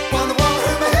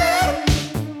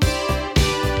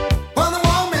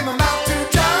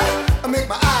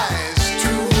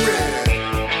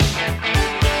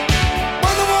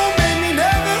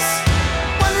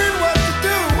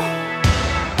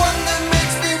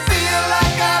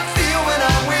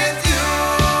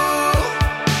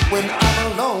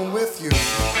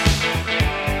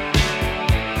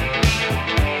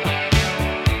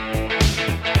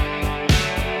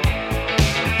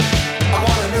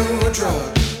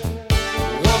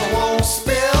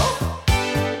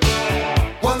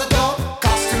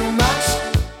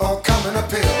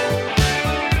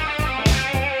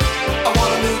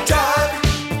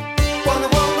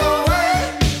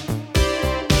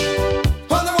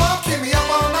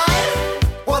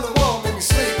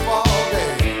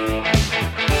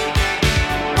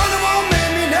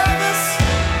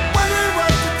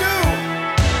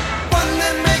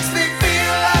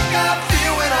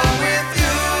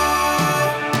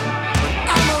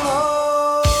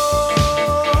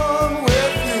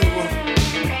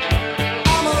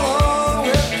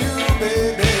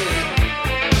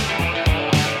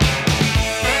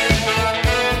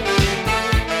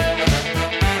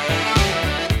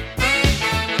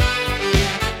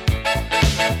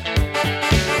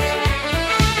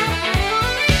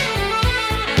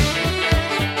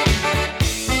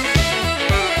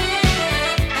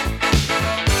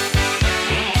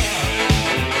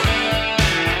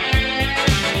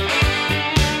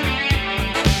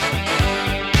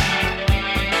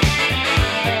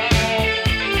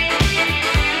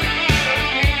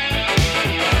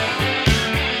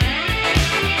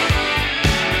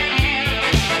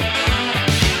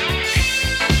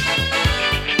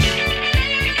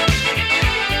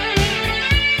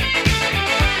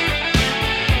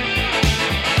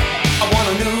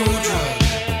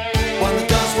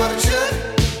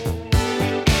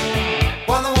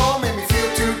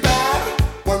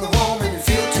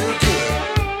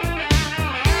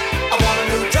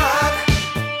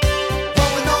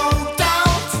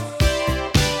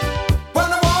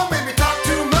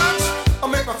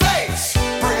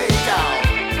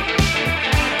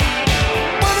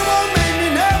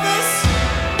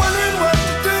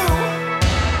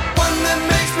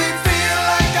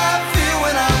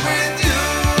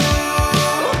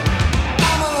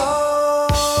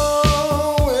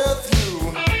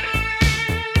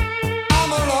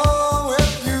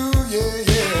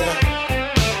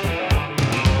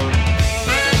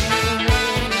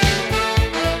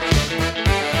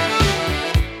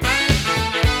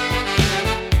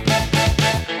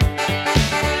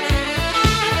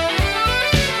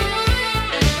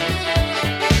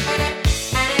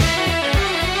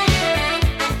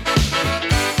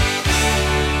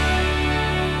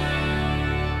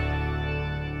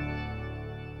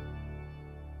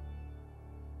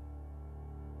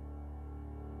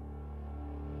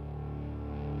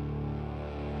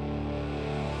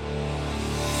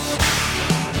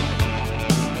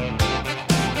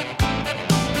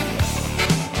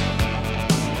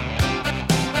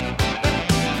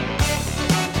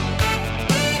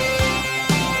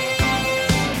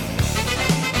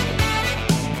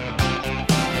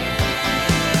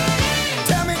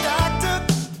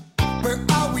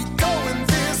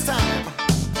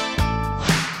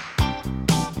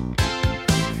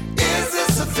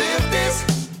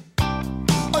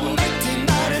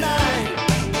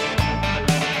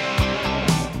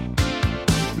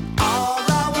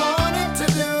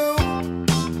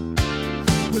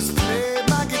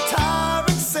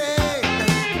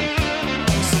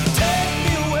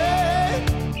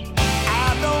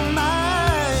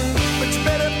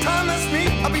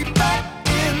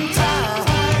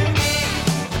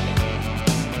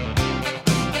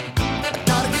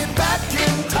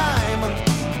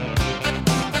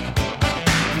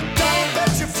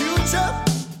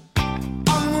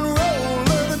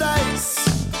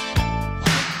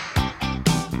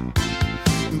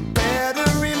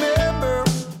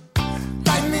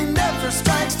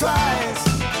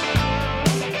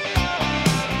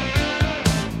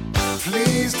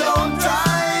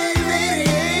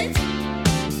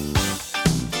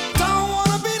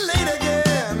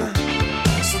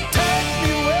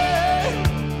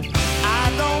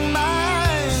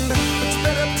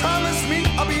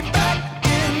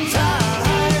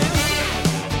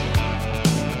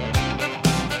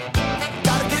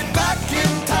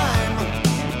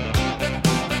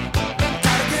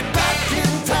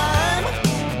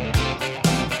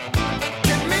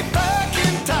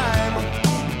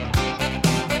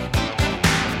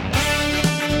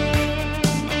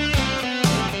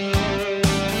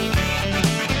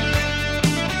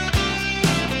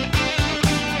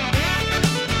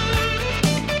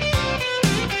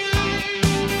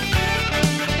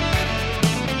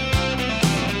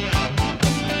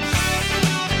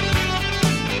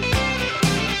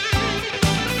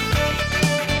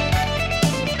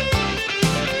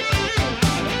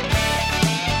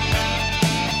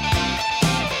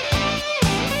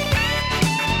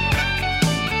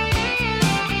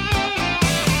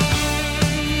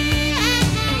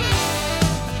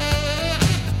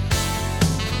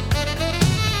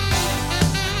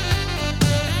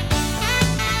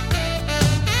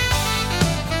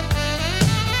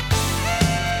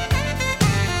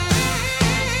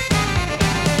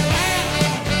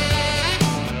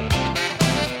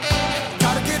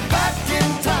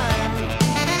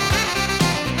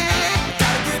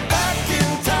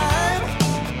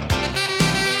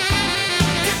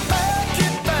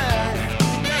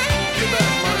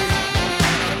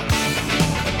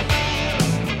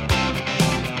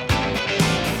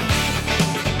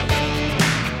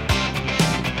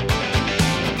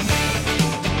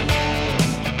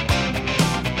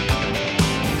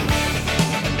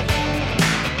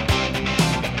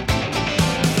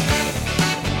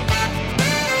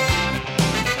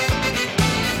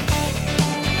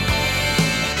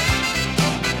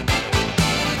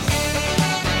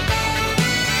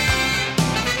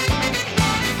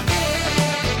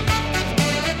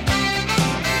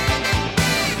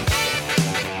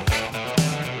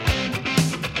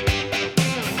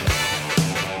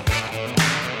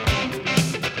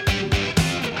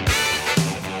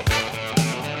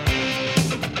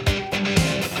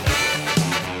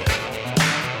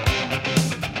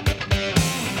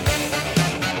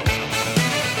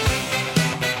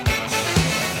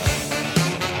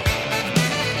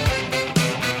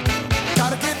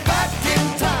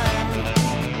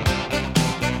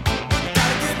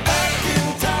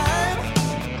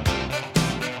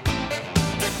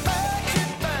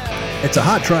It's a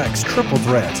Hot Tracks Triple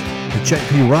Threat at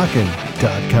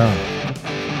jprockin.com.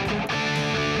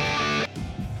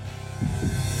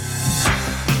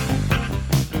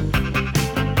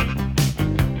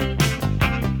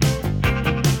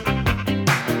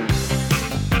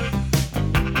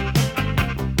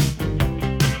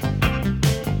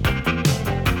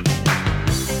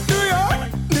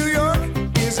 New York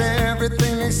is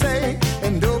everything they say,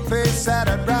 and no place that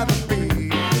I'd rather be.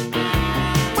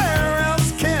 Where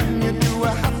else can you do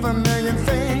 500,000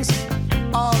 things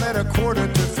all at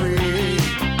 2:45?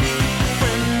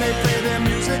 When they play their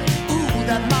music, ooh,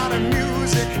 that modern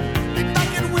music, they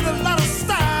back it with a lot of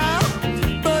style,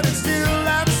 but it's still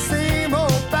that same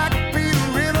old backbeat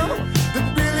rhythm that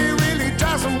really, really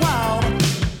drives them wild.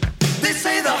 They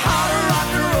say the heart of rock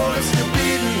and roll is still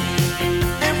beating,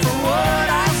 and from what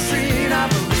I've seen, I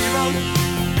believe 'em.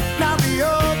 Now the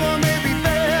other may be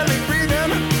barely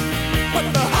breathing, but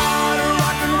the heart of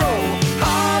rock and roll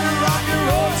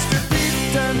is still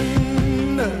beating.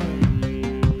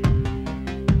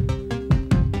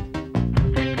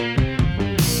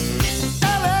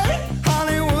 LA,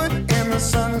 Hollywood, and the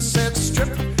Sunset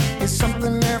Strip is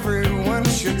something everyone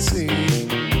should see.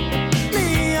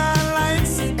 Neon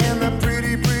lights and the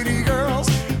pretty, pretty girls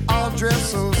all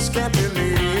dress so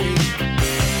scantily.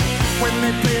 When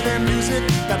they play their music,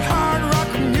 that hard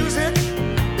rock music,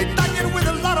 they back it with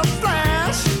a lot of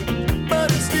flash,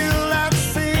 but it's still that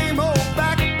same old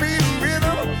backbeat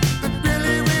rhythm that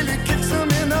really, really kicks them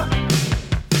in the.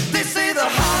 They say the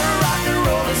heart of rock and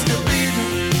roll is still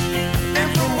beating, and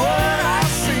from what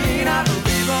I've seen, I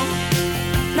believe 'em.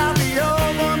 Now the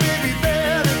other may be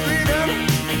barely breathing,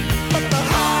 but the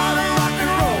heart of rock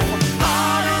and roll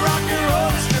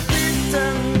is still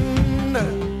beating.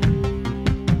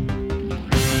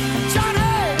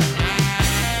 Johnny!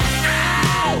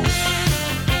 Ow!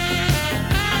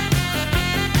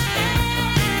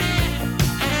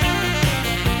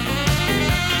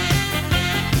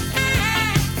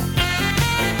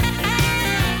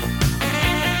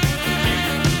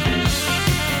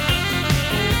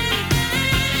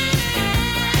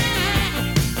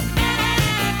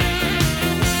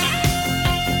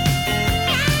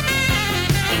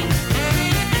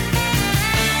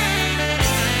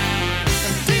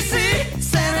 DC,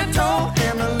 San Antonio,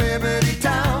 and the Liberty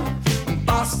Town,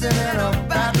 Boston and a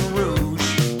Baton Rouge,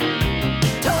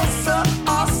 Tulsa,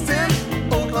 Austin,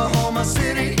 Oklahoma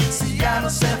City, Seattle,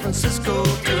 San Francisco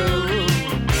too.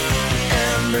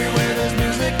 Everywhere there's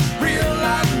music, real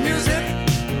live music,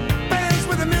 bands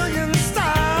with a million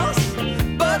styles,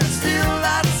 but it's still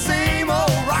that same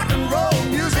old rock and roll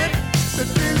music that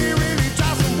really, really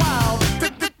drives them wild.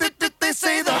 They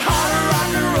say the heart of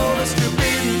rock and roll is still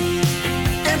beating,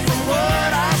 and from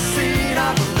what I've seen,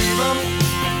 I believe 'em.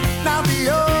 Now the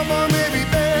other may be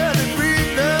barely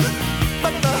breathing,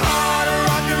 but the heart of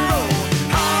rock and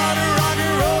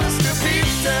roll is still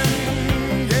beating,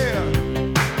 yeah.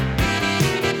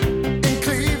 In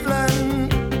Cleveland,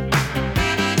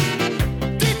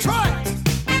 Detroit,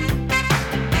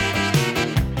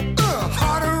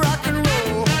 heart of rock and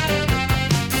roll.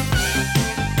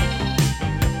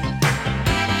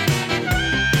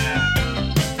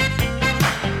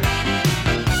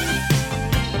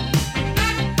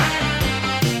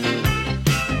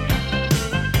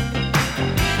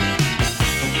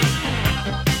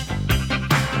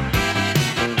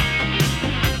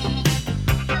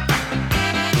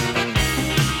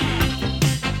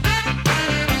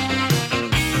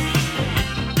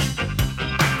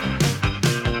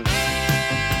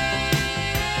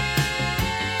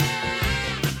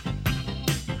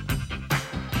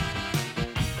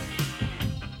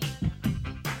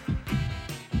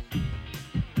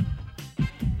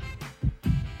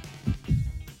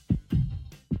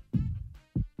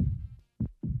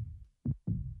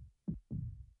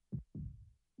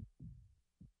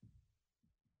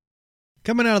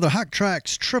 Coming out of the Hot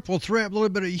Tracks Triple Threat, a little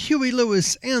bit of Huey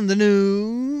Lewis and the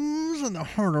news, and the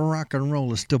heart of rock and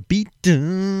roll is still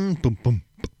beating. Boom, boom,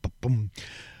 boom, boom, boom.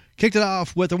 Kicked it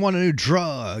off with the one new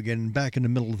drug, and back in the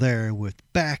middle there with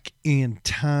Back in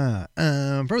Time.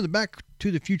 From the Back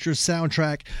to the Future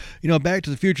soundtrack, you know, Back to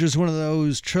the Future is one of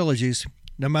those trilogies.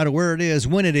 No matter where it is,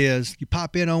 when it is, you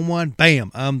pop in on one, bam,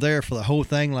 I'm there for the whole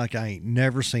thing like I ain't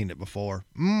never seen it before.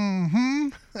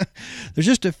 There's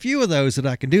just a few of those that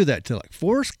I can do that to, like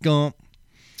Forrest Gump,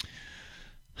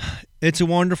 It's a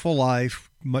Wonderful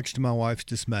Life, much to my wife's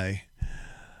dismay.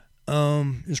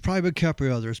 There's probably a couple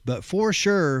of others, but for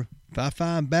sure, if I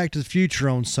find Back to the Future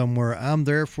on somewhere, I'm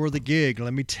there for the gig,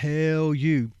 let me tell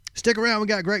you. Stick around, we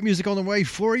got great music on the way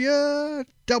for you.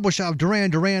 Double shot of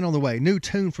Duran Duran on the way. New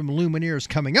tune from Lumineers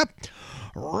coming up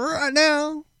right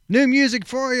now. New music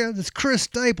for you. That's Chris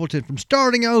Stapleton from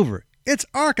Starting Over. It's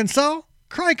Arkansas.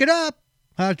 Crank it up.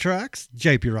 Hot Tracks,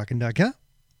 jprockin.com.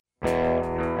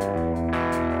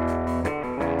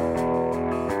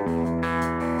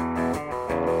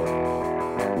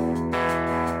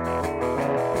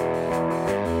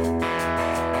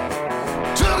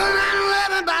 Took a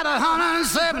 911 by the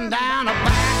 107 down a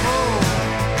back road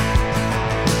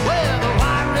where the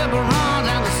White River runs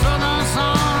and the southern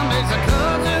sun makes the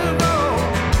country grow.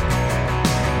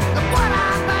 The what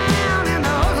I found in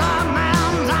the Ozark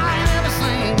Mountains I ain't ever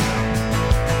seen.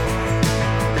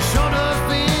 It sure does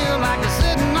feel like you're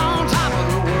sitting on top of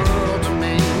the world to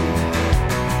me.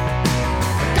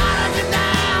 Gotta get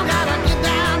down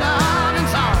to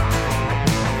Arkansas.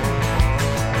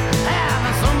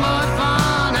 Having so much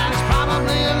fun and it's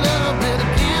probably a little bit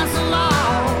against the law.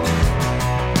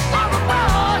 All the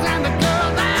boys and the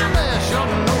girls down there sure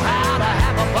know how to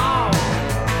have a ball.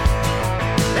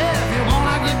 If you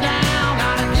wanna get down,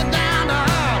 gotta get down to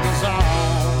Arkansas.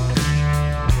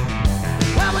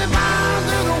 Well, we burn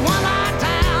through the one-eyed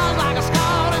towns like a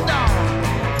scalded dog.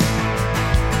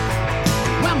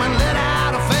 When we let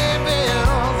out of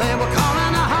Fayetteville, they were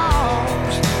calling the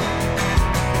hogs.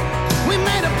 We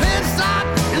made a pit stop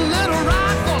in Little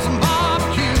Rock for some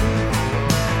barbecue.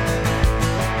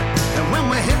 And when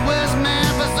we hit West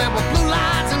Memphis, there were blue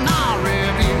lights in our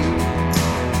review.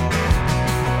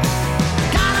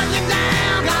 Gotta get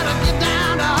down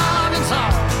to Arkansas.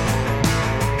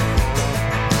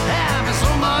 Having so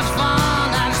much fun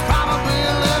that it's probably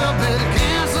a little bit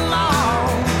against the law.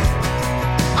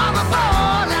 All the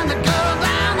boys and the girls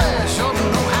down there sure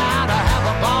know how to have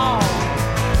a ball.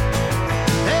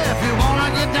 If you wanna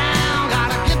get down,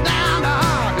 gotta get down to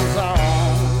Arkansas.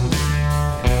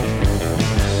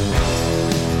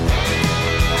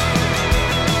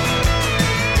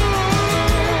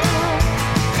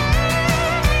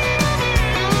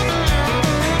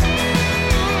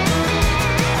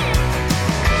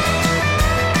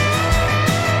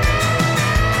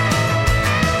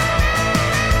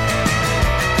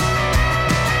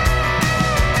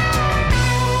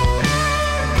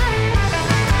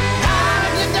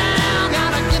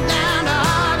 Gotta get down to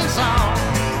Arkansas.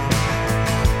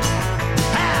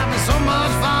 Having so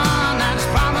much fun that it's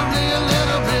probably a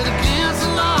little bit against the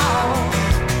law.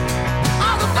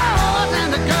 All the boys and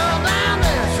the girls down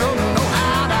there sure know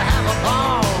how to have a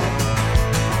ball.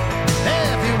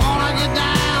 If you wanna get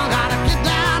down, gotta get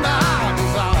down to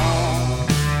Arkansas.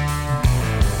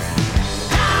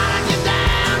 Gotta get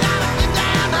down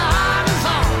to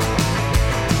Arkansas.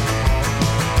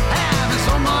 Having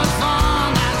so much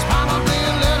fun that it's probably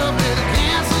a little bit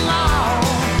against the law.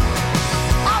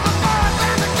 All the boys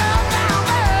and the girls down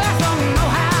there don't know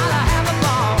how to have a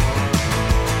ball.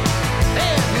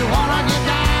 If you wanna get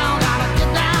down, gotta get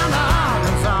down to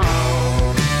Arkansas.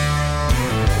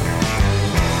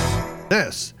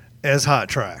 This is Hot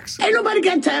Tracks, Ain't nobody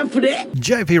got time for that.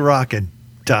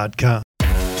 jprockin.com.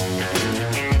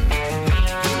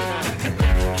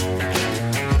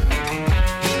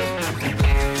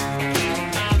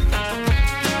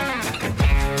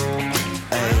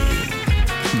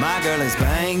 My girl is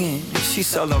banging, she's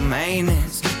solo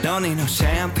maintenance. Don't need no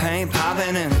champagne,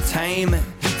 poppin' entertainment.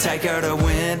 Take her to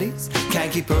Wendy's,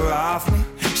 can't keep her off me.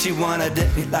 She wanna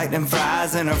dip me like them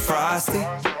fries in a Frosty.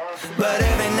 But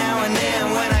every now and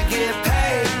then when I get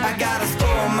paid, I gotta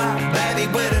spoil my baby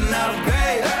with an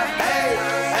upgrade. Hey,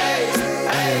 hey,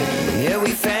 hey. Yeah,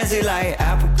 we fancy like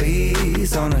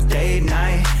Applebee's on a date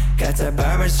night. Got that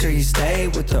Bourbon Street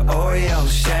steak with the Oreo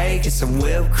shake and some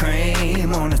whipped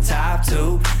cream on the top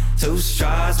two. Two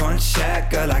straws, one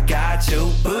check, girl, I got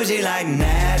you. Bougie like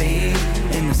Natty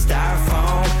in the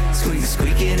styrofoam.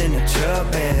 Squeaking in the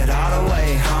truck bed all the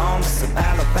way home. Some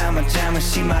Alabama jam and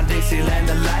she my Dixieland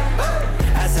delight.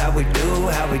 That's how we do,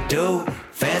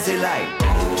 fancy like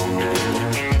ooh.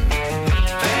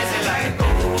 Fancy like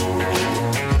ooh.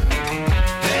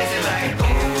 Fancy like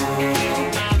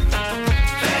ooh.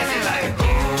 Fancy like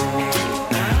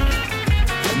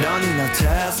ooh. Don't need no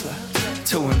Tesla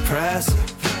to impress her.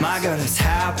 My girl is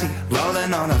happy,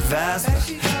 rolling on a Vespa.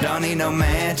 Don't need no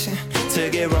mansion to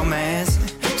get romancing.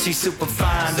 She's super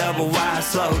fine, double wide,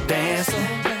 slow dancing.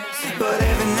 But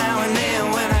every now and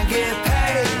then when I get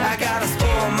paid, I gotta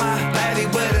spoil my baby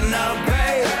with an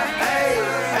upgrade. Hey,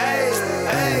 hey,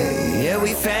 hey. Yeah,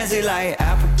 we fancy like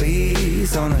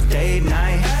Applebee's on a date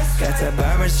night. Got that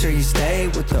Bourbon Street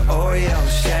steak with the Oreo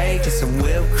shake and some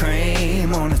whipped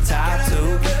cream on the top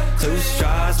two. Two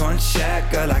straws, one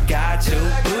check, girl, I got you.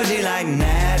 Bougie like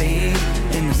Natty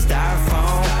in the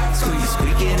styrofoam.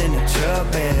 Squeaking in the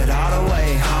truck bed all the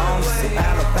way home. Some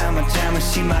Alabama jam and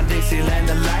she my Dixieland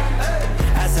delight.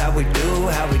 That's That's how we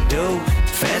do.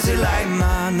 Fancy like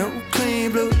my new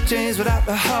clean blue jeans without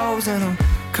the holes in them.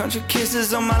 Country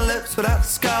kisses on my lips without the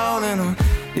skull in them.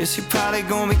 Yeah, she probably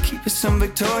gonna be keeping some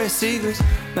Victoria's Secrets.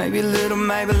 Maybe a little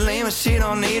Maybelline, but she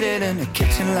don't need it. In the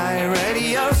kitchen light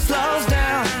radio slows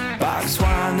down. Box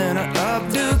wine, then her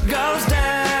updo goes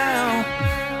down.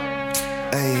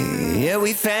 Hey, yeah,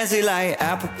 we fancy like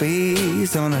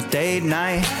Applebee's on a date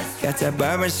night. Got that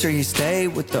Bourbon Street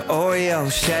steak with the Oreo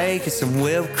shake and some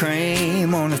whipped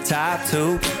cream on the top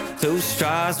two. 2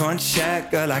 straws, 1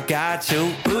 check, girl, I got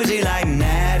you. Bougie like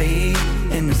Natty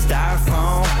in the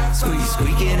styrofoam.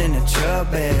 Squeaking in the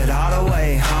truck bed all the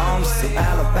way home. Some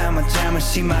Alabama jammer,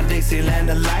 she my Dixieland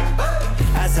delight.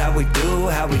 That's how we do.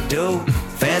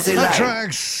 Fancy That like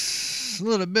tracks a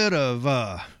little bit of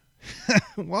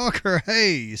Walker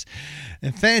Hayes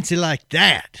and Fancy Like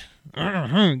That.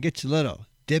 Get your little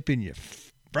dip in your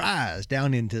fries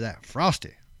down into that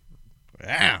Frosty.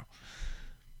 Wow.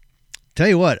 Tell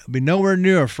you what, I'll be nowhere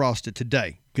near a Frosty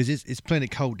today because it's plenty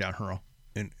cold down here.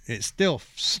 And it's still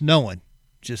snowing.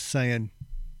 Just saying,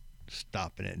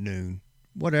 stopping at noon.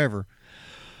 Whatever.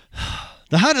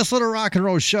 The hottest little rock and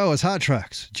roll show is Hot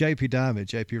Tracks. JP Diamond,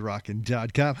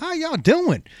 jprockin.com. How y'all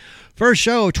doing? First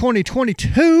show of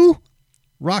 2022.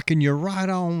 Rocking you right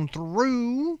on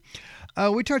through.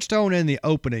 We touched on in the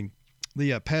opening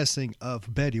the passing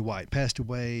of Betty White. Passed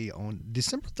away on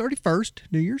December 31st,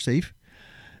 New Year's Eve,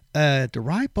 at the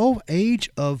ripe old age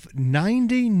of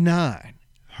 99.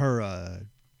 Her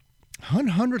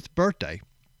 100th birthday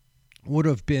would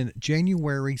have been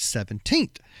January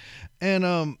 17th. And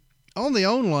on the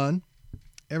online,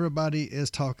 everybody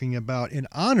is talking about, in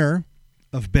honor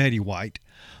of Betty White,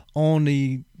 on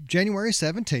the January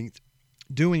 17th,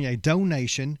 doing a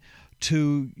donation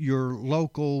to your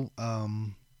local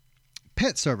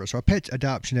pet service or pet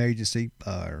adoption agency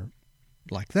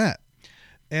like that.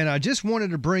 And I just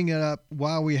wanted to bring it up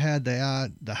while we had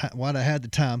while I had the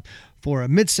time for a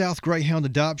Mid-South Greyhound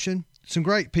adoption. Some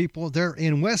great people. They're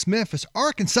in West Memphis,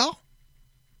 Arkansas.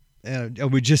 And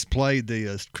we just played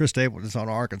the Chris Stapleton's on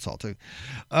Arkansas too.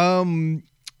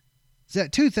 It's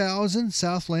at 2000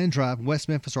 Southland Drive, West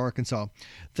Memphis, Arkansas.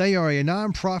 They are a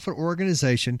nonprofit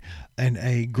organization and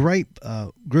a great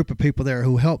group of people there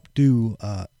who help do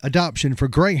adoption for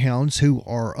greyhounds who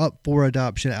are up for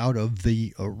adoption out of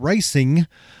the racing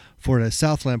for the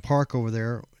Southland Park over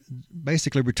there.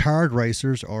 Basically retired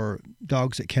racers or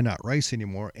dogs that cannot race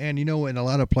anymore. And, you know, in a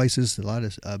lot of places,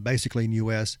 basically in the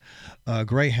U.S.,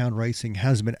 greyhound racing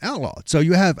has been outlawed. So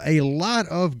you have a lot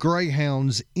of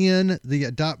greyhounds in the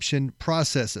adoption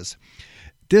processes.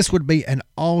 This would be an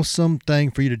awesome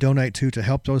thing for you to donate to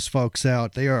help those folks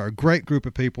out. They are a great group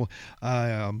of people.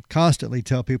 I constantly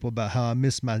tell people about how I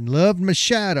miss loved my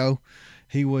shadow.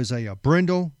 He was a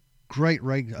Brindle, great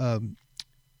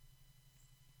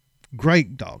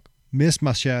dog. Miss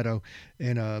my shadow.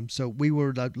 And so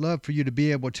I'd love for you to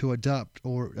be able to adopt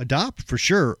for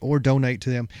sure, or donate to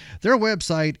them. Their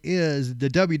website is the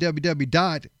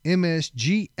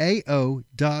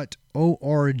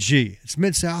www.msgao.org. It's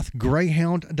Mid-South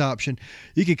Greyhound Adoption.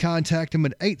 You can contact them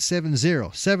at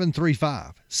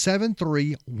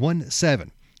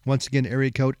 870-735-7317. Once again,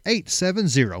 area code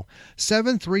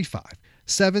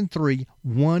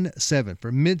 870-735-7317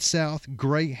 for Mid-South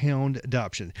Greyhound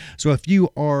Adoption. So if you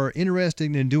are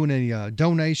interested in doing a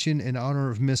donation in honor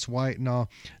of Miss White and all,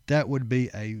 that would be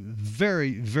a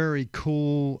very, very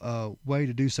cool way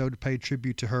to do so, to pay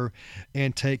tribute to her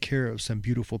and take care of some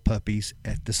beautiful puppies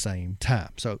at the same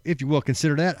time. So if you will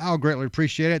consider that, I'll greatly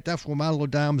appreciate it. That's what my little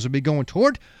dimes will be going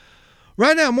toward.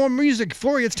 Right now, more music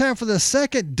for you. It's time for the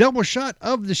second double shot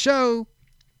of the show.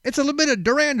 It's a little bit of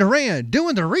Duran Duran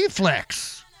doing the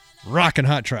Reflex. Rockin'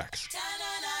 Hot Tracks.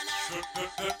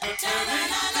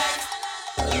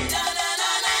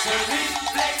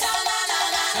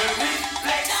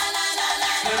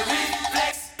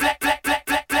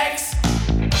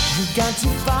 You got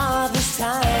too far this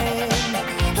time,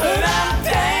 but I'm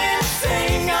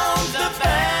dancing on the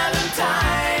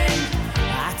Valentine.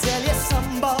 I tell you,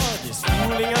 somebody's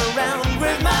fooling around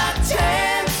with my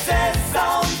chances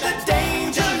on the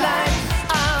danger line.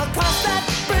 I'll cross that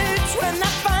bridge when I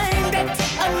find it.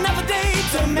 Another day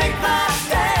to make my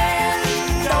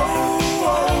stand.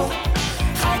 Oh,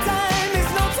 high time is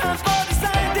no time for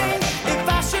deciding if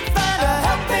I should find a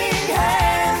helping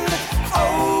hand.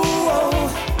 Oh,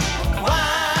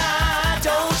 why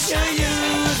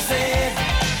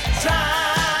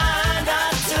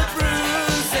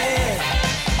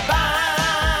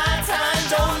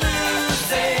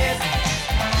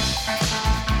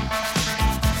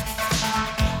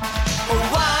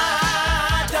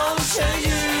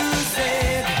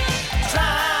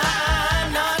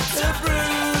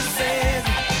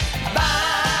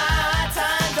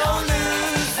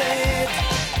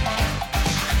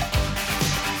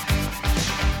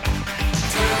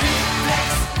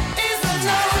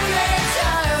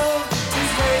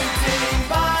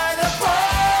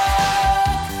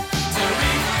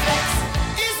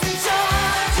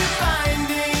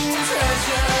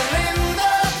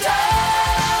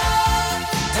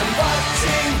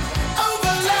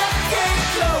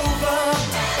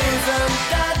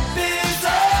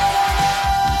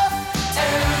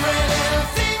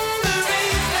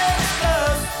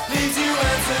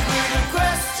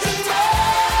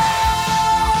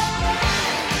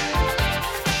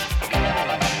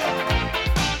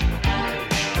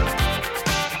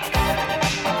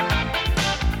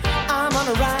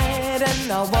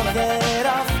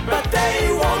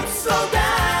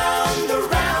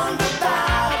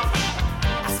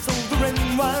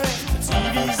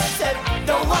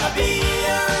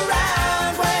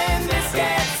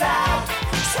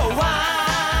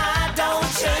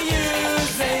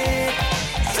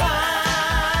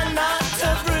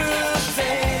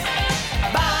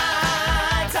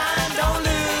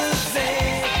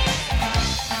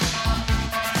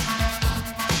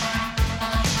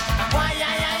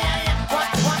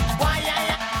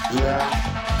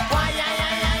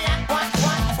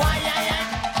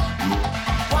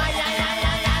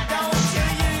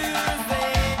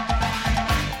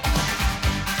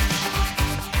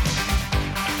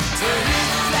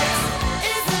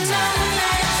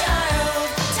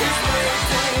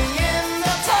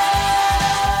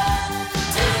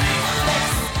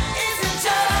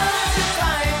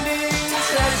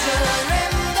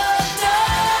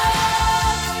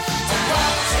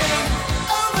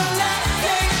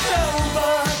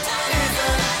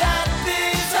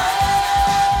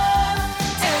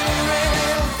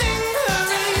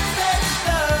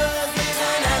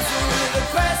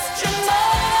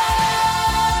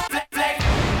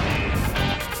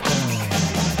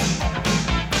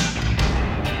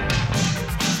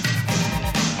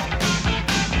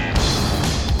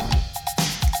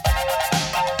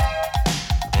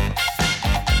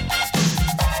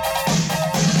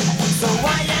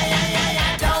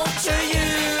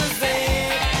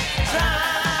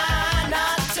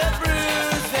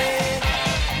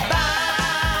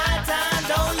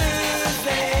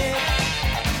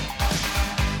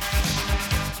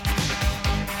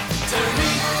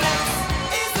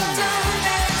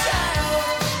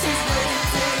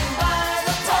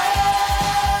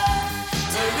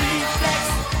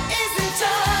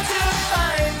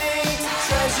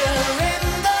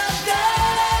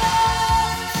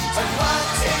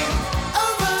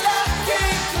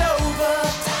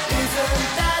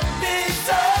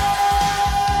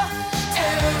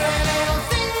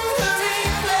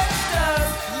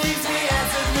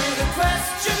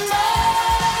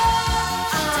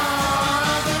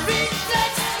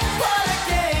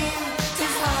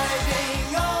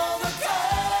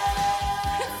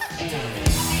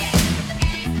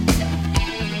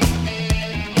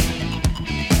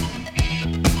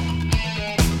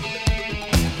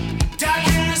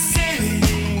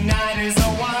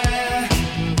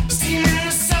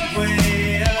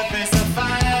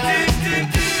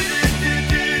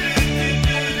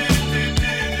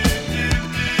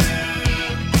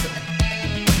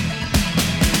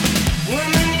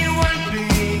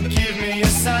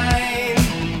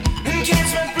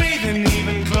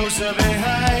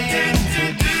behind.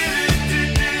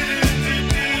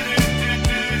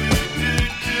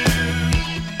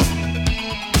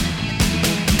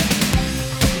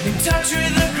 In touch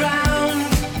with the ground,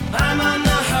 I'm on the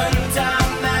hunt,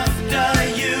 I'm after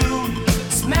you.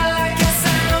 Smell like a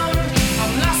sound,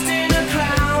 I'm lost in a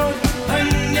crowd,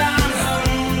 and I'm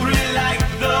hungry like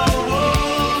the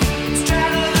wolf.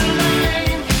 Straddle the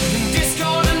line, in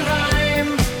discord and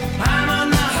rhyme, I'm on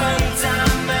the hunt,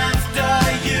 I'm after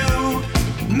you.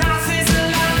 Mouth is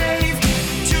alive,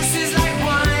 juice is like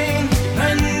wine,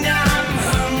 and I'm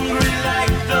hungry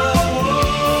like the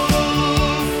wolf.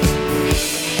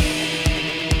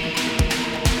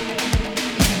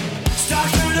 Stalk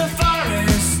through the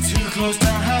forest, too close to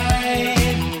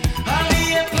hide. I'll be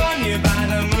upon you by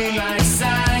the moonlight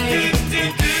side.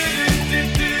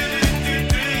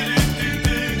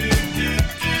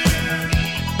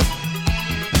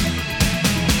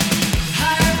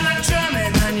 High blood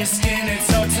drumming on your skin, it's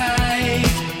so tight.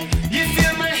 You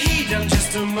feel my heat, I'm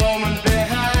just a moment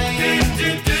behind.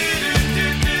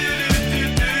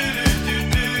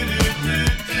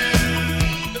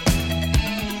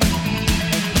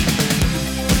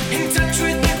 In touch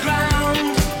with the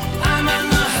ground, I'm on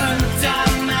the hunt,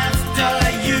 I'm after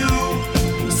you.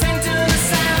 Scent of the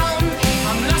sound,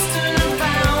 I'm lost and I'm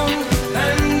found,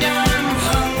 and I'm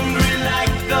hungry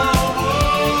like the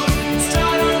wolf.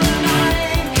 Strut on the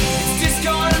line, it's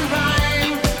discord and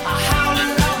rhyme. I howl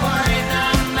and I whine,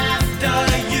 I'm after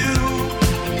you.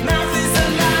 Mouth is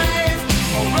alive,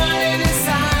 I'm running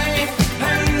inside,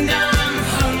 and I'm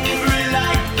hungry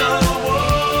like the wolf.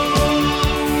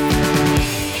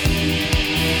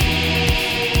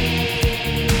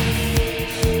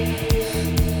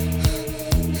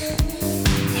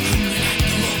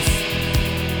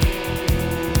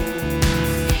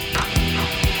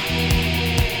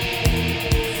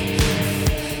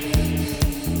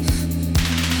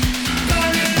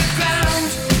 Burning the ground,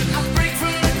 I break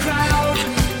from the crowd.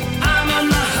 I'm on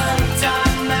the hunt,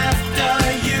 I'm after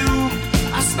you.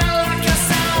 I smell like a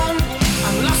sound,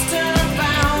 I'm lost and I'm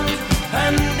found,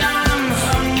 and I'm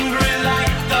hungry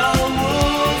like the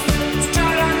wolf.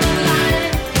 Strut on the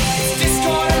line, it's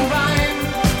discord and rhyme.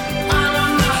 I'm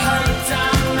on the hunt,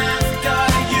 I'm after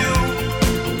you.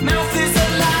 Mouth is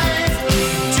alive,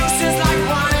 juice is like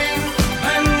wine,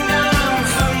 and I'm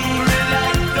hungry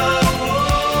like the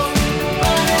wolf.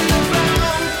 Burning the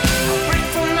ground, I break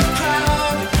from the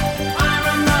crowd. I'm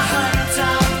on the hunt,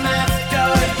 I'm after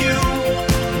you.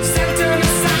 Scent of the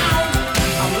sound,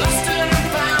 I'm lost and I'm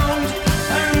found,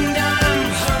 and I'm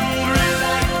hungry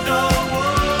like the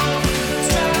wolf.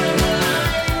 Strut on the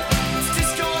line, it's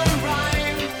discord and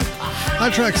rhyme.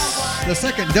 Hot Tracks, the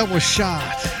second double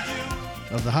shot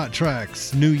of the Hot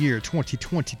Tracks New Year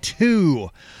 2022.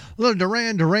 Little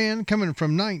Duran Duran coming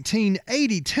from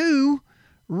 1982,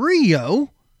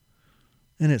 Rio,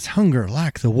 and it's Hunger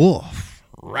Like the Wolf.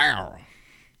 Rawr.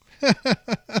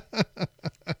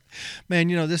 Man,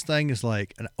 you know, this thing is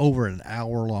like over an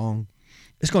hour long.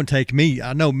 It's going to take me,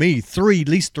 I know me, at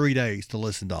least 3 days to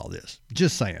listen to all this.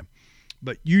 Just saying.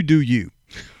 But you do you.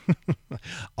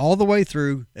 All the way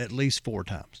through at least 4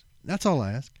 times. That's all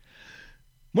I ask.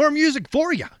 More music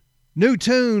for you. New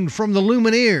tune from the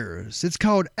Lumineers. It's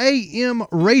called AM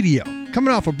Radio.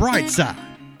 Coming off a Bright Side.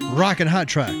 Rockin' Hot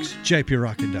Tracks.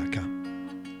 JPRockin.com.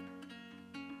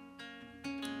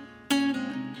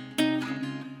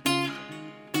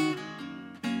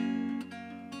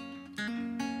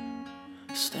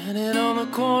 Standing on the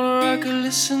corner, I could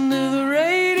listen to the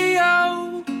radio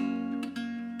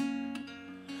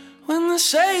when the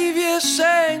Savior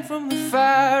sang from the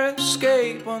fire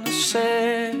escape on the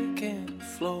second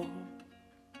floor.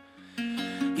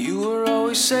 You were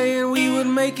always saying we would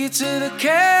make it to the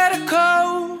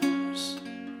catacombs.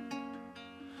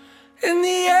 In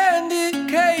the end it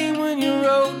came when you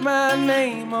wrote my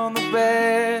name on the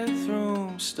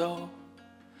bathroom stall.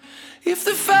 If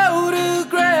the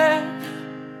photograph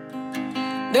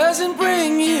doesn't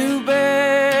bring you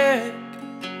back,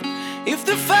 if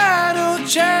the final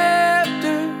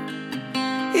chapter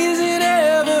isn't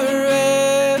ever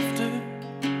after,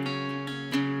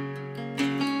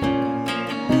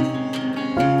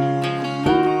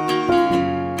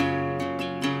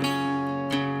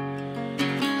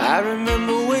 I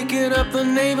remember waking up the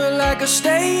neighbor like a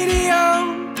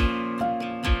stadium.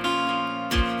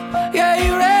 Yeah, he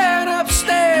ran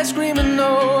upstairs screaming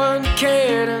no one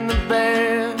cared, and the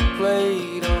band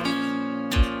played on.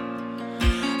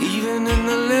 Even in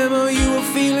the limo you were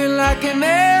feeling like an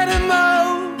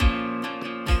animal.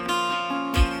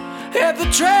 At the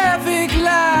traffic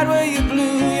light where you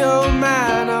blew your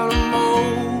mind on a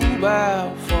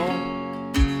mobile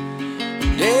phone.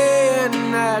 Day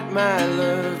right, my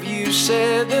love? You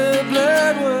said the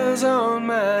blood was on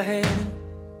my hand.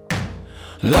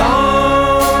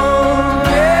 Long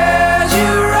as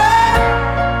you ride,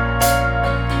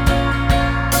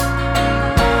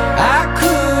 I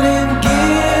couldn't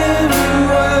give you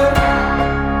up.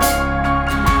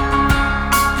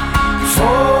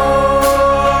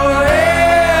 Forever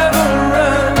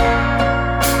run,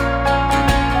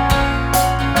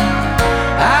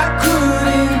 I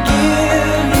couldn't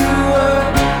give you up.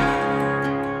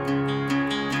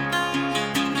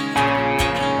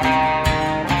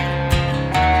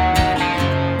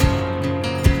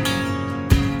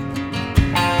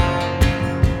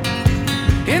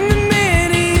 In the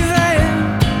minivan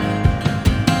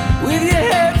with your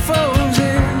headphones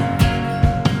in,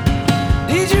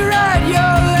 did you write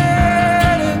your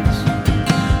letters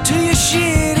to your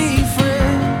shitty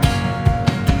friends?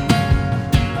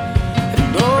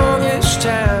 And all this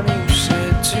time you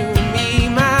said to me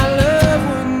my love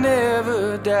would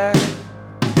never die.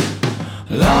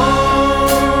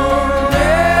 Long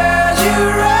as you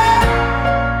ride,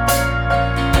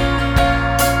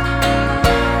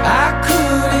 I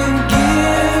couldn't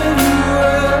give you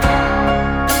up.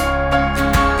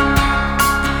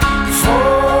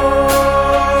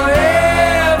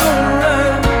 Forever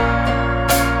run,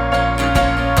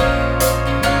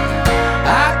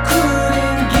 I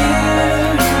couldn't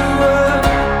give you up.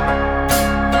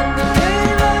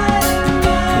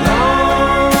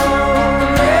 Long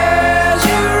as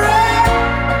you ride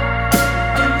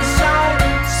in the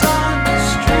silence on the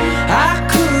street, I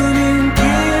couldn't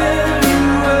give you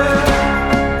up.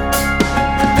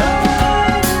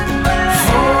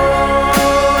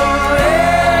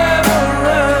 Forever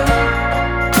run,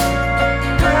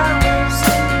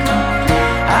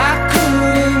 I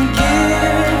couldn't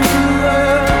give you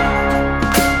up.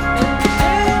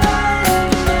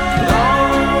 Long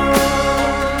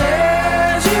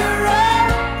as you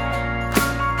ride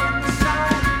in the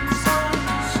silence on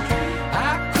the street,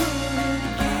 I couldn't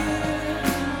give you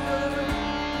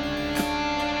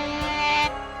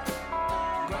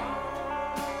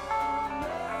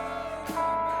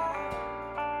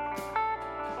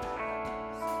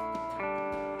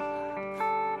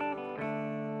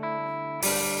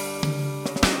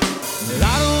But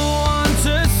I don't want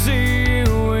to see you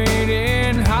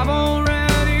waiting. I've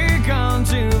already gone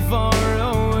too far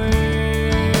away.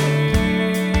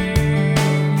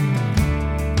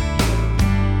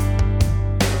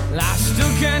 I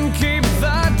still can't keep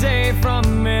the day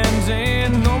from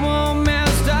ending. No more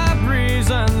messed up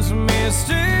reasons for me to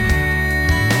stay.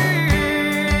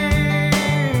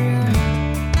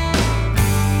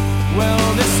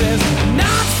 Well, this is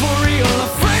not for real,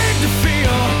 afraid to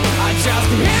feel. I just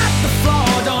hit the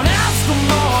floor, don't ask for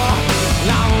more.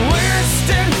 I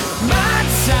wasted my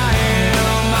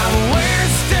time, I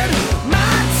wasted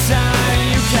my time.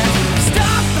 You can't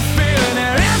stop the feeling,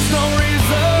 there is no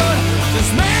reason.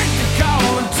 Just make the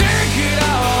call and take it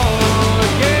all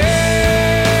again.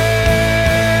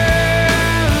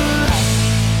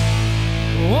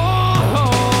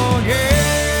 Whoa, again.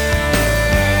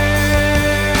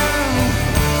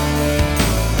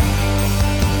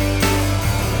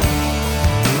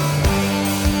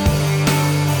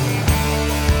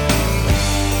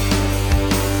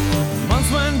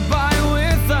 Months went by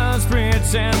with us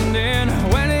pretending.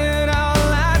 When it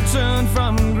all I turned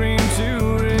from green to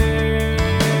red.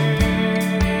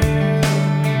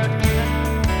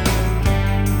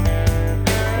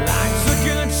 I took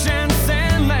a chance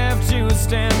and left you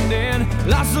standing.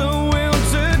 Lost the will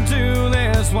to do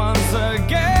this once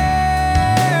again.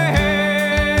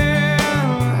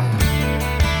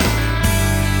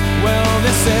 Well,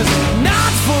 this is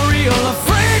not for real,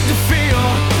 afraid to feel.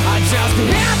 I just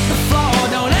hit the floor,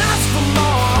 don't ask for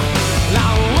more.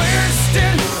 I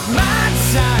wasted my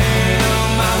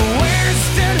time, I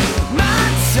wasted my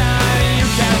time. You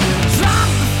can't stop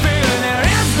the feeling, there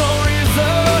is no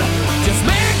reason. Just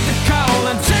make the call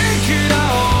and take it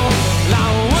all. I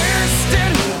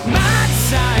wasted my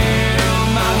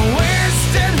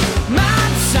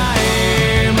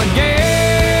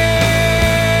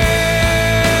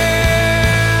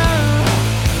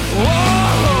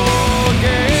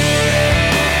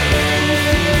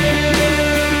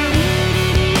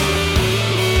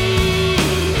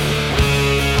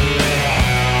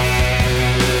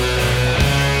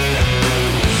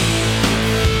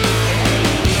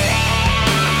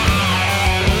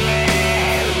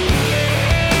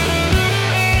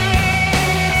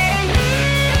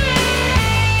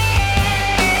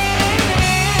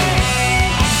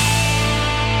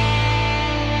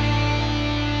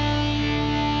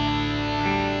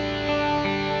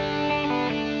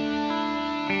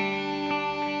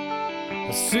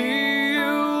I see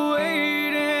you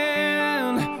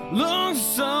waiting, look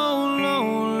so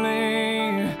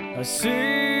lonely. I see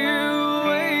you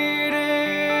waiting.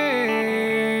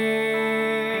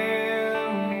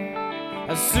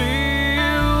 I see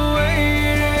you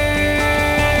waiting.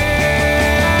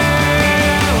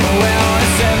 Well, I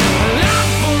said, not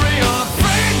for real,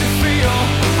 afraid to feel.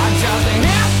 I just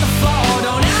hit the floor,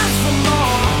 don't ask for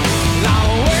more.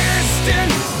 I'm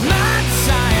wasting my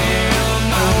time.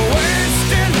 I'm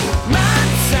wasting my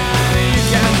time. You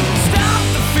can stop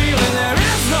the feeling, there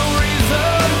is no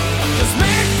reason. Just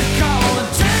make the call and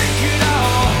take it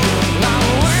all. I'm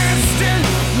wasting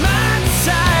my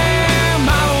time.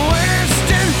 I'm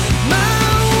wasting my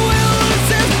will. This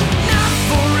is not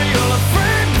for real,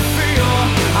 afraid to feel.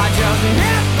 I just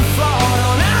hit the floor,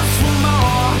 don't ask for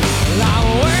more. I'm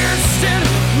wasting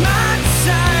my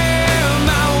time.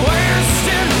 I'm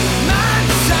wasting my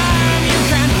time. You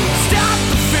can stop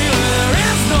the feeling, there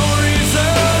is no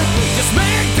reason. Just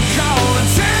make the call and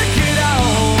take it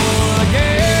all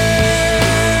again.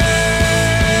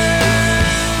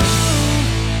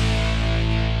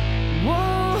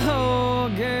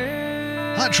 Whoa,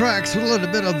 again. Hot Tracks with a little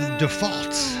bit of the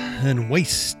default and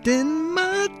wasting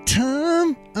my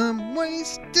time. I'm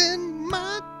wasting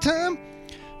my time.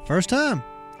 First time,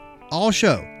 all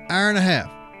show, hour and a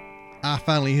half. I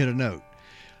finally hit a note.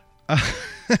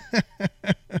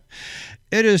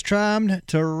 It is time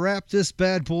to wrap this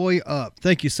bad boy up.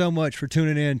 Thank you so much for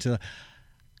tuning in to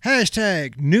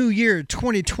hashtag New Year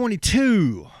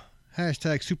 2022.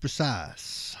 Hashtag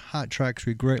Supersize. Hot Tracks,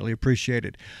 we greatly appreciate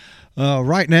it.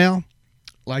 Right now,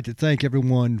 I'd like to thank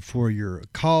everyone for your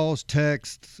calls,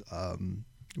 texts,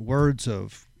 words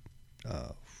of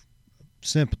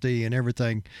sympathy and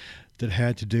everything that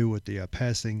had to do with the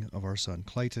passing of our son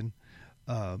Clayton.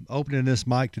 Opening this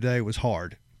mic today was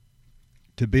hard.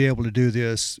 To be able to do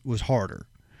this was harder.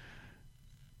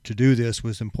 To do this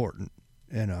was important.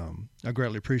 And I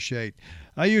greatly appreciate.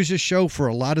 I use this show for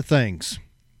a lot of things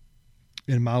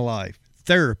in my life.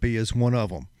 Therapy is one of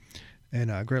them.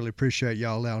 And I greatly appreciate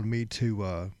y'all allowing me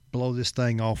to blow this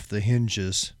thing off the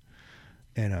hinges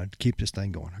and keep this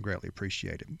thing going. I greatly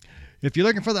appreciate it. If you're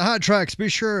looking for the Hot Tracks, be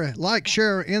sure to like,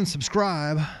 share, and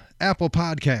subscribe. Apple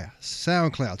Podcasts,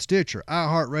 SoundCloud, Stitcher,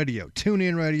 iHeartRadio,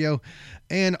 TuneIn Radio,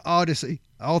 and Odyssey.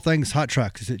 All things Hot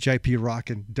Tracks is at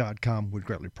jprockin.com. We'd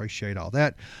greatly appreciate all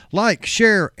that. Like,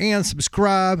 share, and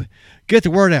subscribe. Get the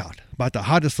word out about the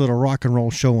hottest little rock and roll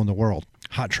show in the world.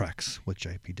 Hot Tracks with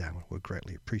JP Diamond. Would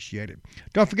greatly appreciate it.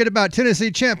 Don't forget about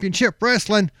Tennessee Championship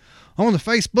Wrestling on the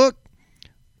Facebook.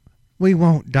 We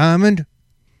want Diamond.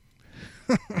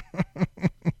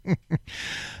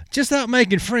 Just out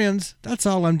making friends. That's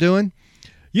all I'm doing.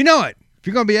 You know it. If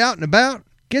you're going to be out and about,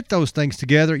 get those things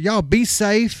together. Y'all be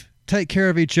safe. Take care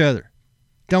of each other.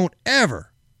 Don't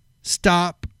ever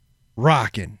stop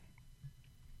rocking.